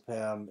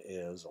diazepam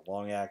is a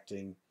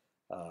long-acting.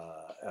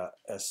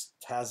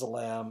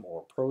 Estalzalam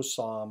or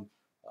Prosom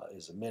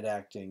is a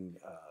mid-acting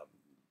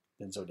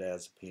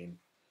benzodiazepine.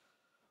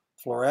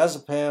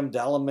 Florazepam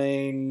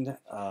Dalamane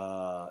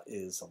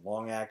is a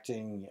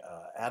long-acting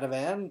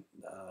Ativan.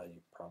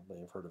 You probably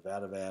have heard of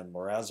Ativan.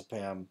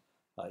 Lorazepam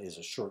is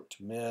a short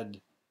to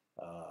mid.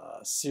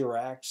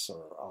 Cirax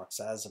or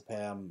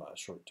Oxazepam,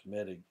 short to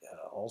mid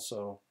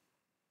also.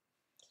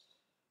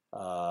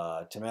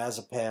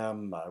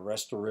 Temazepam,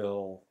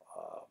 Restoril,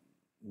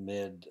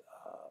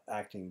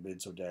 mid-acting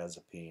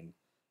benzodiazepine.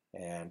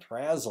 And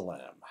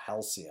Triazolam,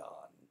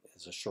 Halcyon,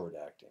 is a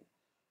short-acting.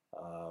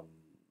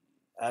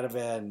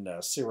 Ativan,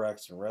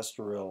 Cirax, and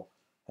Restoril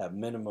have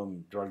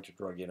minimum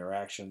drug-to-drug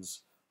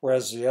interactions,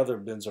 whereas the other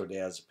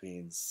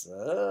benzodiazepines,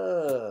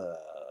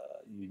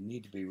 you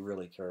need to be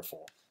really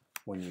careful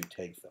when you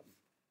take them.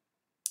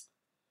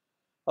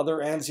 Other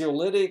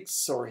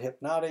anxiolytics or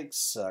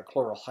hypnotics.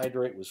 Chloral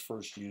hydrate was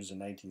first used in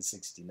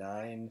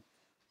 1969.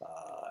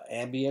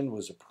 Ambien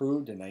was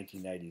approved in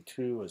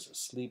 1992 as a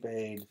sleep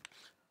aid.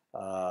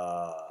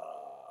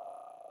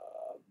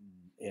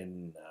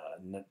 In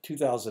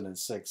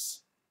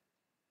 2006,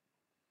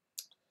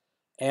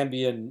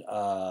 Ambien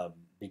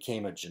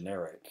became a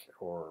generic,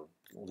 or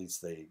at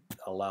least they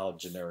allowed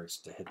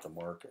generics to hit the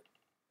market.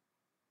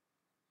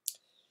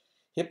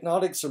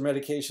 Hypnotics are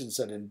medications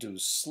that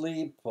induce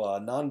sleep.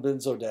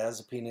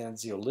 Non-benzodiazepine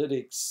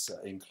anxiolytics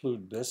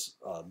include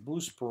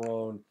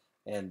buspirone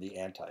and the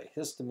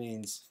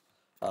antihistamines.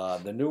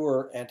 The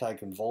newer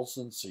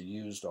anticonvulsants are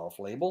used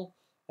off-label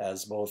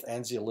as both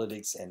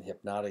anxiolytics and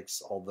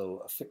hypnotics,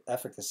 although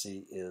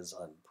efficacy is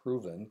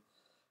unproven.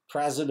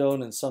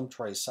 Trazodone and some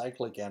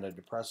tricyclic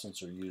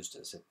antidepressants are used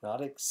as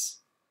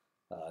hypnotics.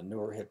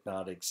 Newer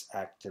hypnotics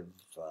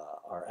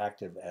are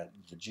active at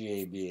the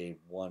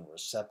GABA1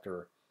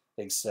 receptor,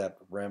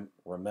 except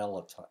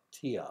Ramelation.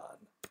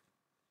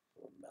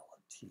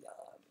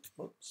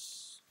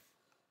 Whoops.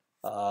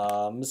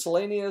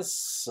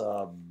 Miscellaneous.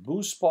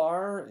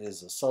 Buspar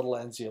is a subtle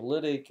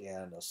anxiolytic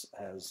and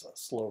has a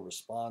slow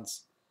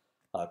response.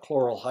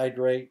 Chloral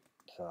hydrate,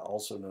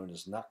 also known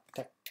as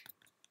Noctec,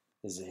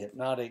 is a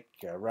hypnotic.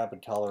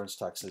 Rapid tolerance,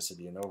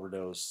 toxicity, and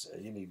overdose.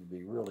 You need to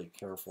be really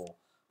careful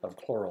of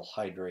chloral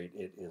hydrate.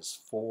 It is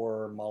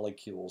 4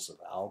 molecules of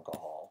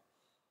alcohol.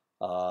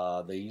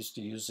 They used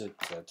to use it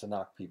to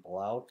knock people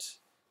out,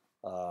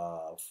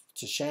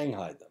 to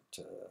Shanghai them,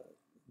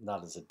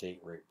 not as a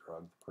date rape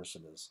drug. The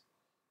person is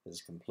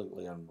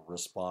completely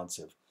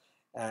unresponsive.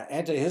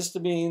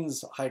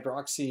 Antihistamines,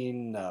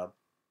 hydroxine,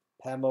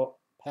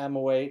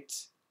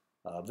 pamoate,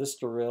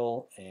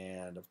 Vistaril,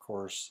 and of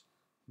course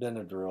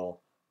Benadryl.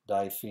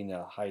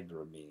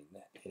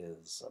 Diphenhydramine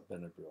is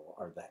Benadryl,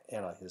 are the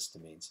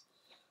antihistamines.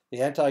 The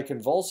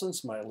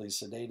anticonvulsants, mildly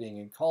sedating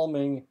and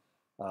calming,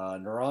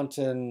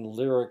 Neurontin,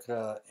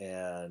 Lyrica,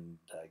 and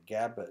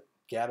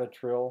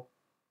Gabatril,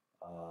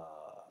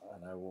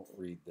 and I won't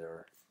read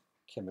their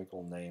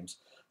chemical names.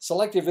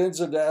 Selective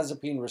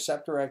benzodiazepine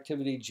receptor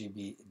activity,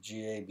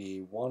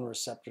 GABA1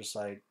 receptor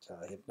site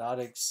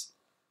hypnotics.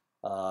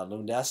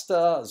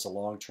 Lunesta is a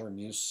long-term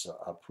use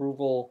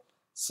approval.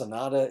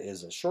 Sonata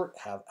is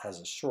has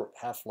a short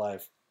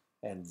half-life,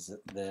 and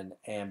then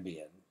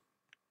Ambien.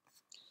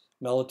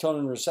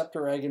 Melatonin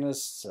receptor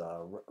agonists,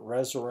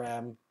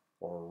 Rezoram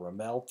or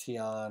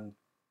Rameltion,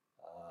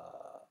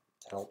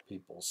 to help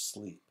people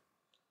sleep.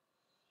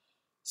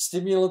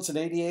 Stimulants and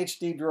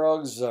ADHD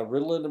drugs.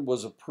 Ritalin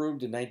was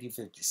approved in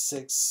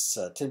 1956.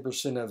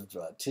 10% of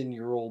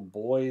 10-year-old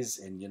boys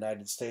in the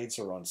United States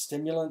are on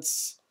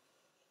stimulants.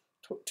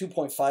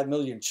 2.5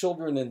 million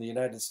children in the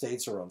United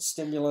States are on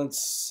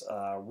stimulants.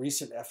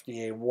 Recent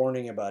FDA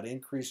warning about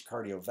increased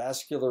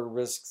cardiovascular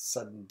risk,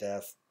 sudden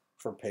death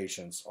for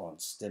patients on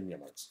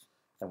stimulants.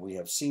 And we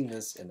have seen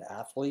this in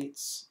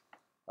athletes.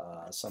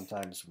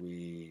 Sometimes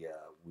we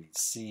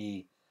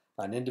see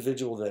an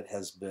individual that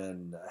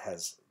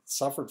has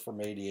suffered from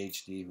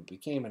ADHD who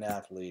became an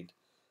athlete.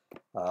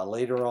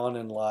 Later on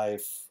in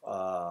life,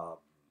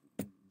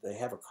 they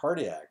have a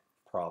cardiac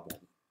problem,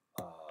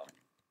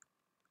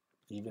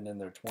 even in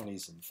their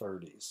 20s and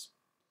 30s.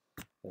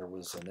 There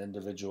was an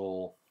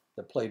individual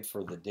that played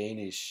for the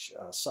Danish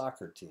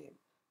soccer team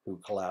who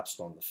collapsed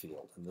on the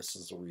field, and this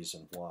is the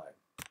reason why.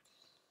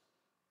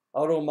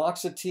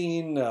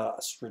 Atomoxetine,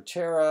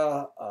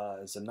 Strattera,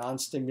 is a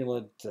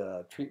non-stimulant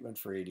treatment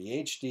for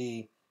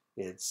ADHD.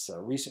 It's a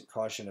recent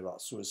caution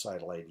about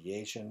suicidal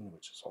ideation,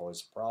 which is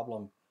always a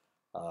problem.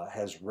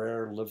 Has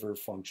rare liver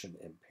function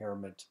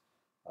impairment.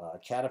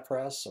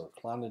 Catapres, or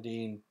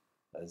clonidine,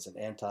 is an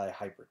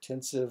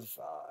antihypertensive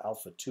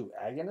alpha-2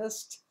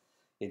 agonist.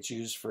 It's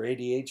used for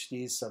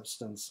ADHD,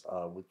 substance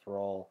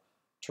withdrawal,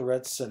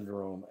 Tourette's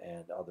syndrome,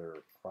 and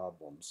other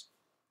problems.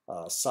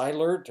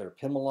 Cylert, or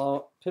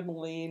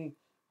Pimeline,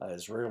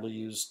 is rarely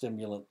used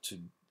stimulant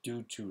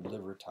due to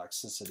liver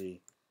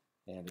toxicity,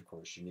 and of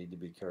course you need to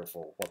be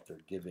careful what they're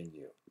giving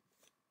you.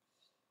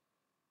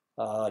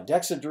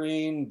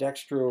 Dexedrine,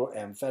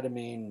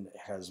 dextroamphetamine,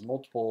 has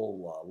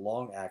multiple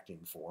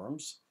long-acting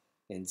forms: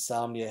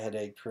 insomnia,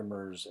 headache,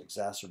 tremors,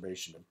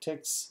 exacerbation of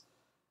tics,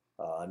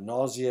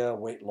 nausea,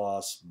 weight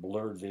loss,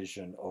 blurred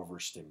vision,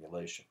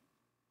 overstimulation.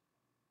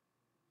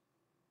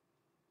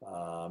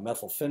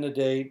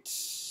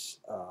 Methylphenidate,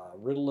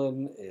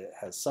 Ritalin, it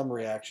has some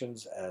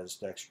reactions as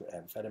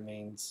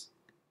dextroamphetamines.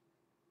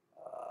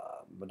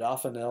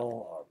 Modafinil,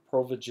 or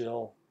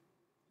Provigil,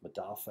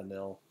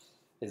 modafinil,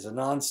 is a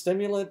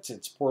non-stimulant.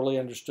 It's a poorly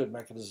understood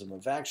mechanism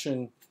of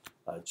action.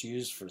 It's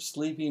used for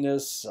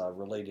sleepiness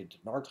related to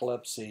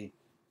narcolepsy,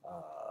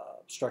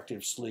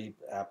 obstructive sleep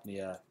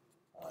apnea,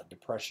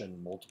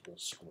 depression, multiple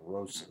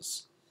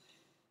sclerosis.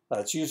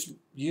 It's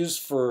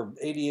used for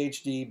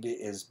ADHD,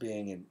 is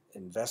being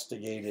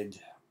investigated.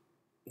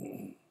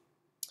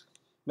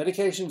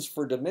 Medications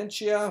for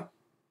dementia.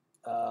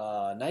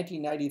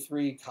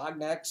 1993,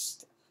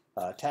 Cognex,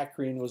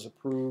 Tacrine was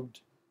approved.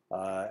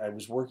 I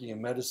was working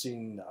in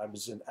medicine. I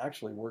was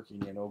actually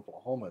working in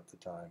Oklahoma at the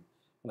time,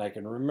 and I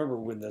can remember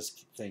when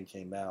this thing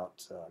came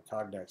out.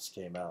 Cognex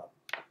came out.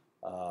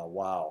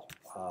 Wow,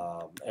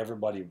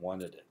 everybody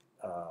wanted it.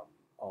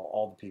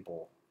 All the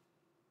people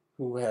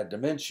who had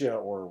dementia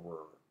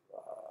or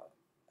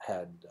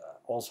had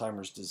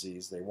Alzheimer's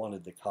disease, they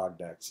wanted the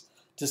Cognex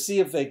to see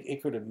if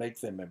it could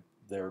make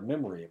their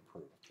memory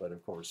improve. But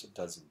of course, it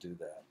doesn't do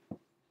that.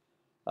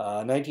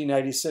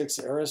 1996,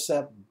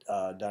 Aricept,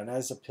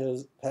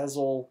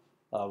 dinazepam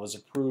was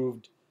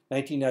approved.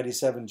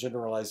 1997,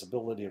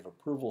 generalizability of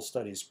approval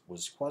studies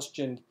was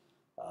questioned.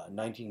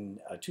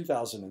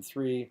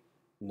 2003,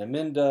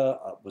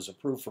 Namenda was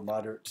approved for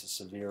moderate to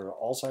severe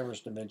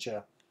Alzheimer's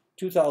dementia.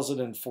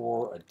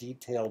 2004, a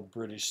detailed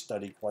British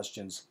study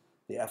questions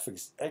the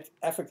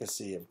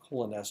efficacy of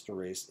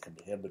cholinesterase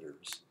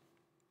inhibitors.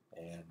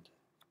 And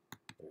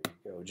there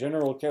you go.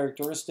 General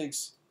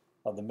characteristics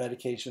of the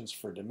medications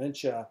for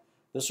dementia.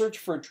 The search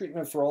for a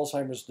treatment for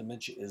Alzheimer's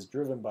dementia is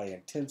driven by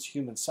intense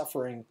human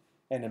suffering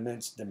and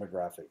immense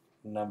demographic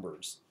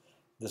numbers.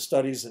 The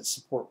studies that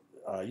support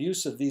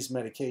use of these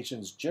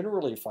medications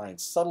generally find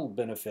subtle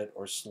benefit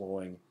or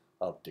slowing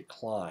of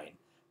decline.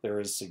 There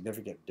is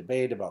significant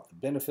debate about the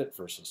benefit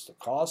versus the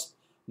cost,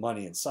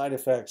 money, and side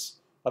effects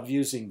of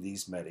using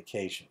these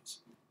medications.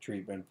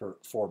 Treatment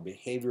for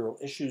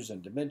behavioral issues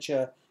in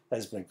dementia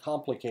has been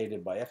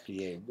complicated by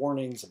FDA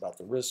warnings about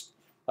the risk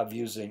of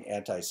using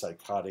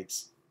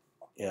antipsychotics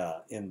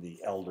in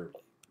the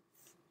elderly.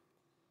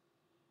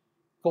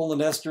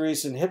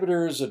 Cholinesterase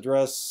inhibitors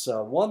address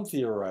one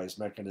theorized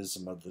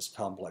mechanism of this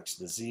complex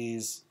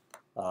disease.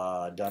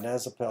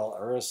 Diazepam,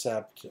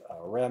 Aricept,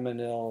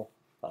 Raminil,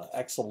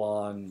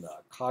 Exelon,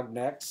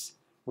 Cognex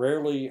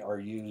rarely are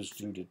used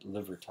due to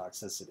liver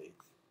toxicity.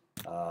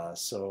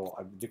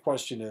 The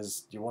question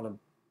is, do you want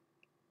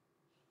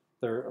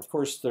to? Of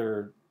course,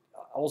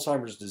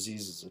 Alzheimer's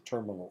disease is a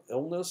terminal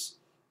illness.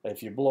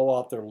 If you blow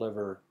out their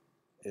liver,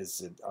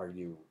 are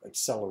you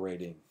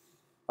accelerating?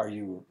 Are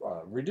you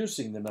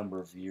reducing the number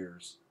of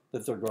years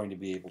that they're going to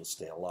be able to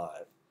stay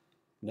alive?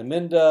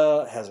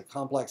 Namenda has a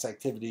complex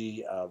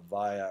activity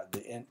via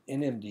the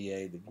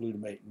NMDA, the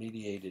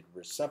glutamate-mediated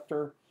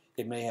receptor.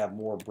 It may have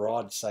more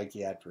broad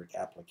psychiatric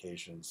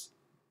applications,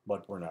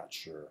 but we're not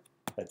sure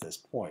at this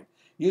point.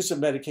 Use of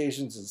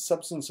medications in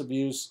substance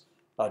abuse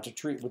to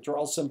treat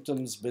withdrawal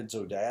symptoms: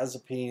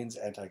 benzodiazepines,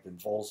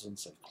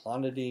 anticonvulsants, and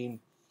clonidine.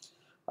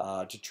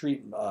 To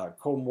treat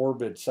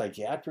comorbid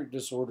psychiatric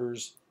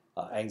disorders,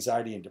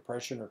 anxiety and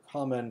depression are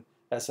common,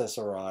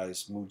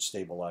 SSRIs, mood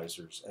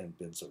stabilizers, and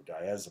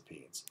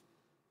benzodiazepines.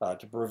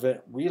 To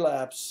prevent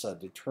relapse,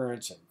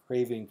 deterrence, and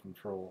craving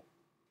control.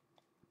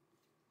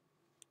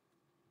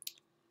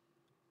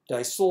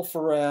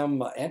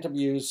 Disulfiram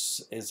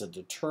antabuse is a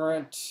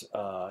deterrent.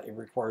 It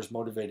requires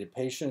motivated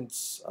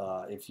patients.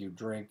 If you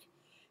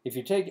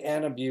take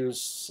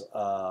antabuse,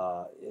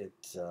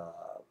 it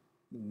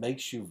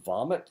makes you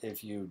vomit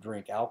if you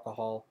drink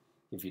alcohol.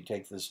 If you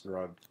take this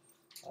drug,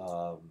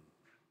 I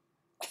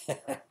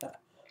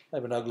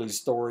have an ugly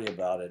story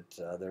about it.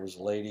 There was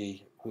a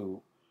lady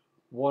who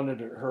wanted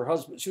her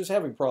husband. She was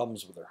having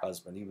problems with her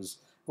husband. He was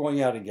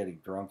going out and getting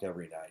drunk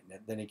every night, and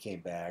then he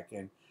came back,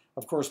 and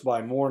of course,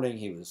 by morning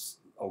he was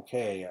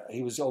okay.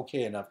 He was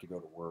okay enough to go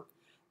to work,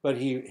 but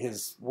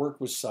his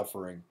work was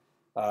suffering.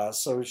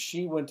 So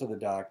she went to the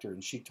doctor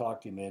and she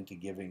talked him into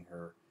giving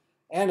her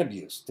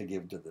antabuse to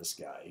give to this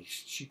guy.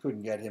 She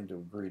couldn't get him to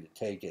agree to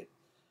take it,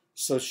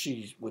 so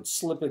she would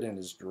slip it in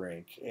his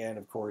drink. And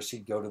of course,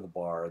 he'd go to the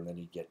bar and then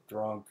he'd get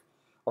drunk,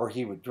 or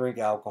he would drink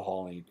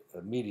alcohol and he'd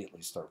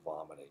immediately start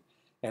vomiting.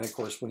 And of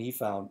course, when he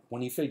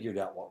figured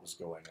out what was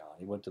going on,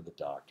 he went to the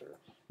doctor,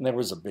 and there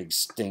was a big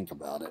stink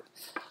about it.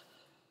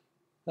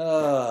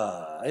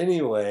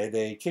 Anyway,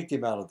 they kicked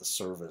him out of the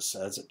service.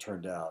 As it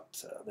turned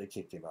out, they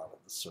kicked him out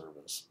of the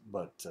service.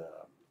 But,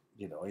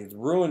 it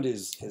ruined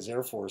his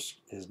Air Force,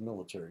 his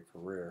military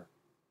career.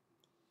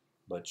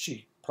 But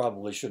she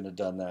probably shouldn't have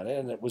done that.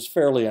 And it was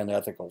fairly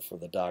unethical for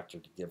the doctor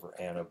to give her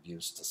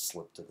antabuse to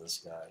slip to this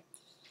guy.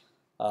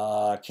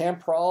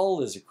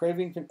 Camprol is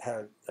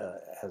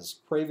has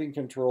craving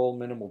control,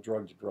 minimal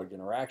drug-to-drug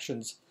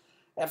interactions.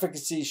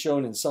 Efficacy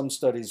shown in some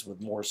studies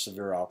with more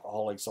severe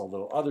alcoholics,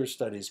 although other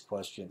studies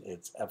question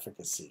its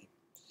efficacy.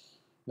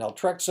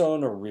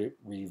 Naltrexone, or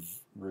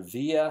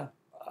Revia,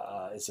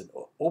 is an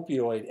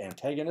opioid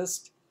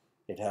antagonist.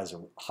 It has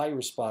a high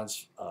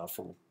response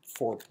for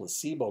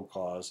placebo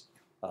cause.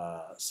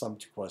 Some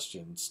to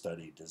question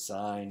study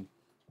design.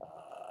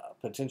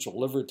 Potential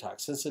liver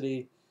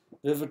toxicity.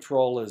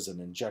 Vivitrol is an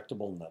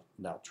injectable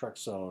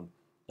naltrexone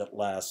that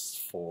lasts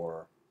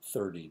for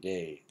 30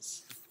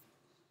 days.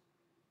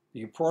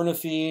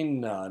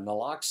 Buprenorphine,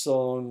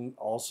 naloxone,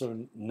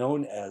 also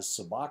known as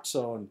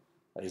Suboxone,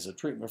 is a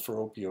treatment for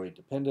opioid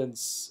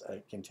dependence.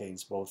 It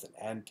contains both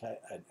an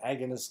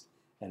agonist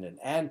and an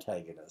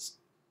antagonist.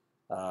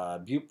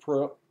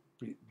 Bupropion,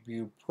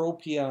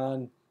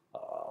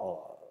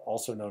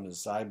 also known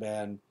as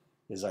Zyban,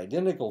 is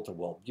identical to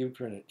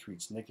Wellbutrin. It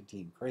treats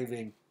nicotine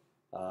craving.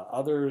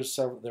 There are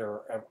several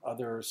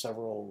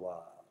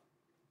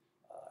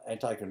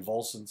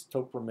anticonvulsants.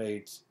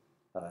 Topramate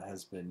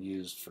has been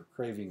used for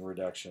craving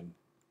reduction.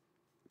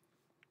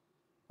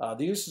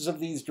 The uses of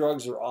these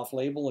drugs are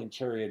off-label and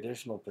carry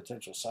additional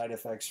potential side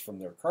effects from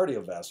their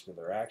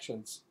cardiovascular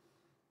actions.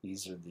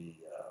 These are the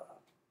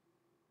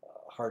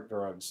heart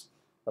drugs.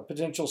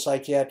 Potential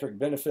psychiatric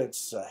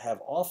benefits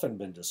have often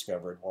been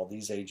discovered while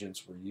these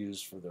agents were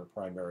used for their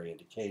primary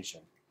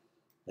indication.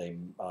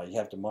 You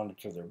have to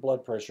monitor their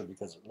blood pressure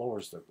because it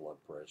lowers their blood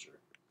pressure.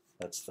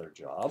 That's their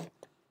job.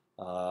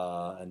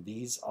 And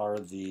these are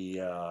the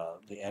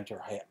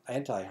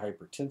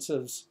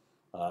antihypertensives,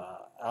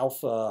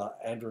 alpha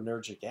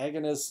adrenergic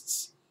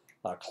agonists,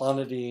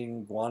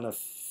 clonidine,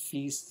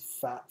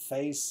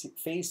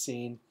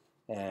 guanfacine,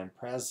 and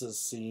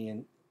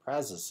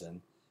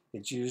prazosin.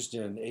 It's used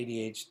in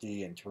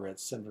ADHD and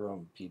Tourette's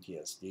syndrome,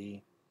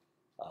 PTSD.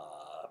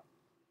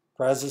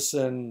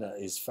 Prazosin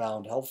is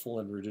found helpful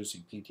in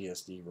reducing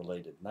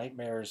PTSD-related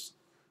nightmares.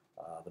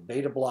 The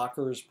beta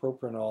blockers,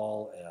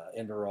 propranolol,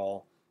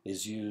 Inderol,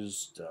 is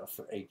used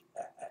for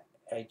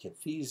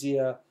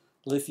akathisia,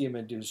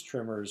 lithium-induced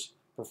tremors,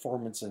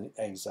 performance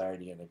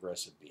anxiety, and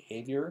aggressive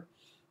behavior.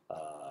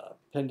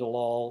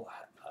 Pendolol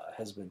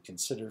has been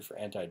considered for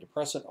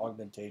antidepressant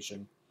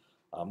augmentation.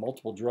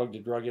 Multiple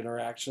drug-to-drug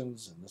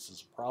interactions, and this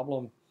is a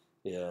problem.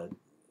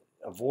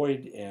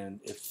 Avoid,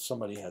 and if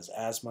somebody has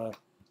asthma,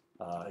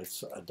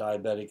 if a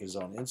diabetic is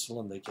on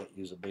insulin, they can't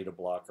use a beta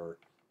blocker,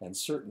 and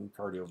certain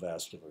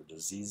cardiovascular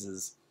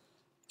diseases.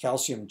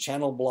 Calcium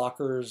channel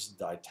blockers,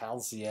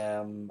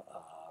 ditalziam,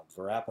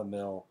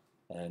 verapamil,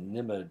 and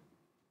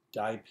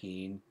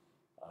nimodipine.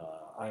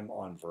 I'm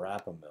on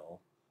verapamil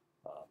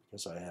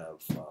because I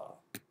have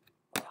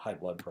high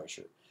blood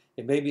pressure.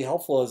 It may be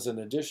helpful as an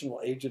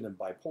additional agent in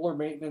bipolar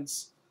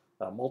maintenance,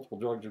 multiple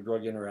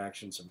drug-to-drug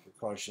interactions and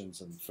precautions,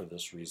 and for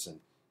this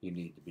reason, you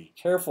need to be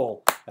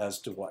careful as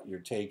to what you're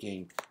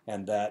taking,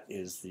 and that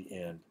is the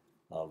end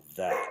of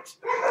that.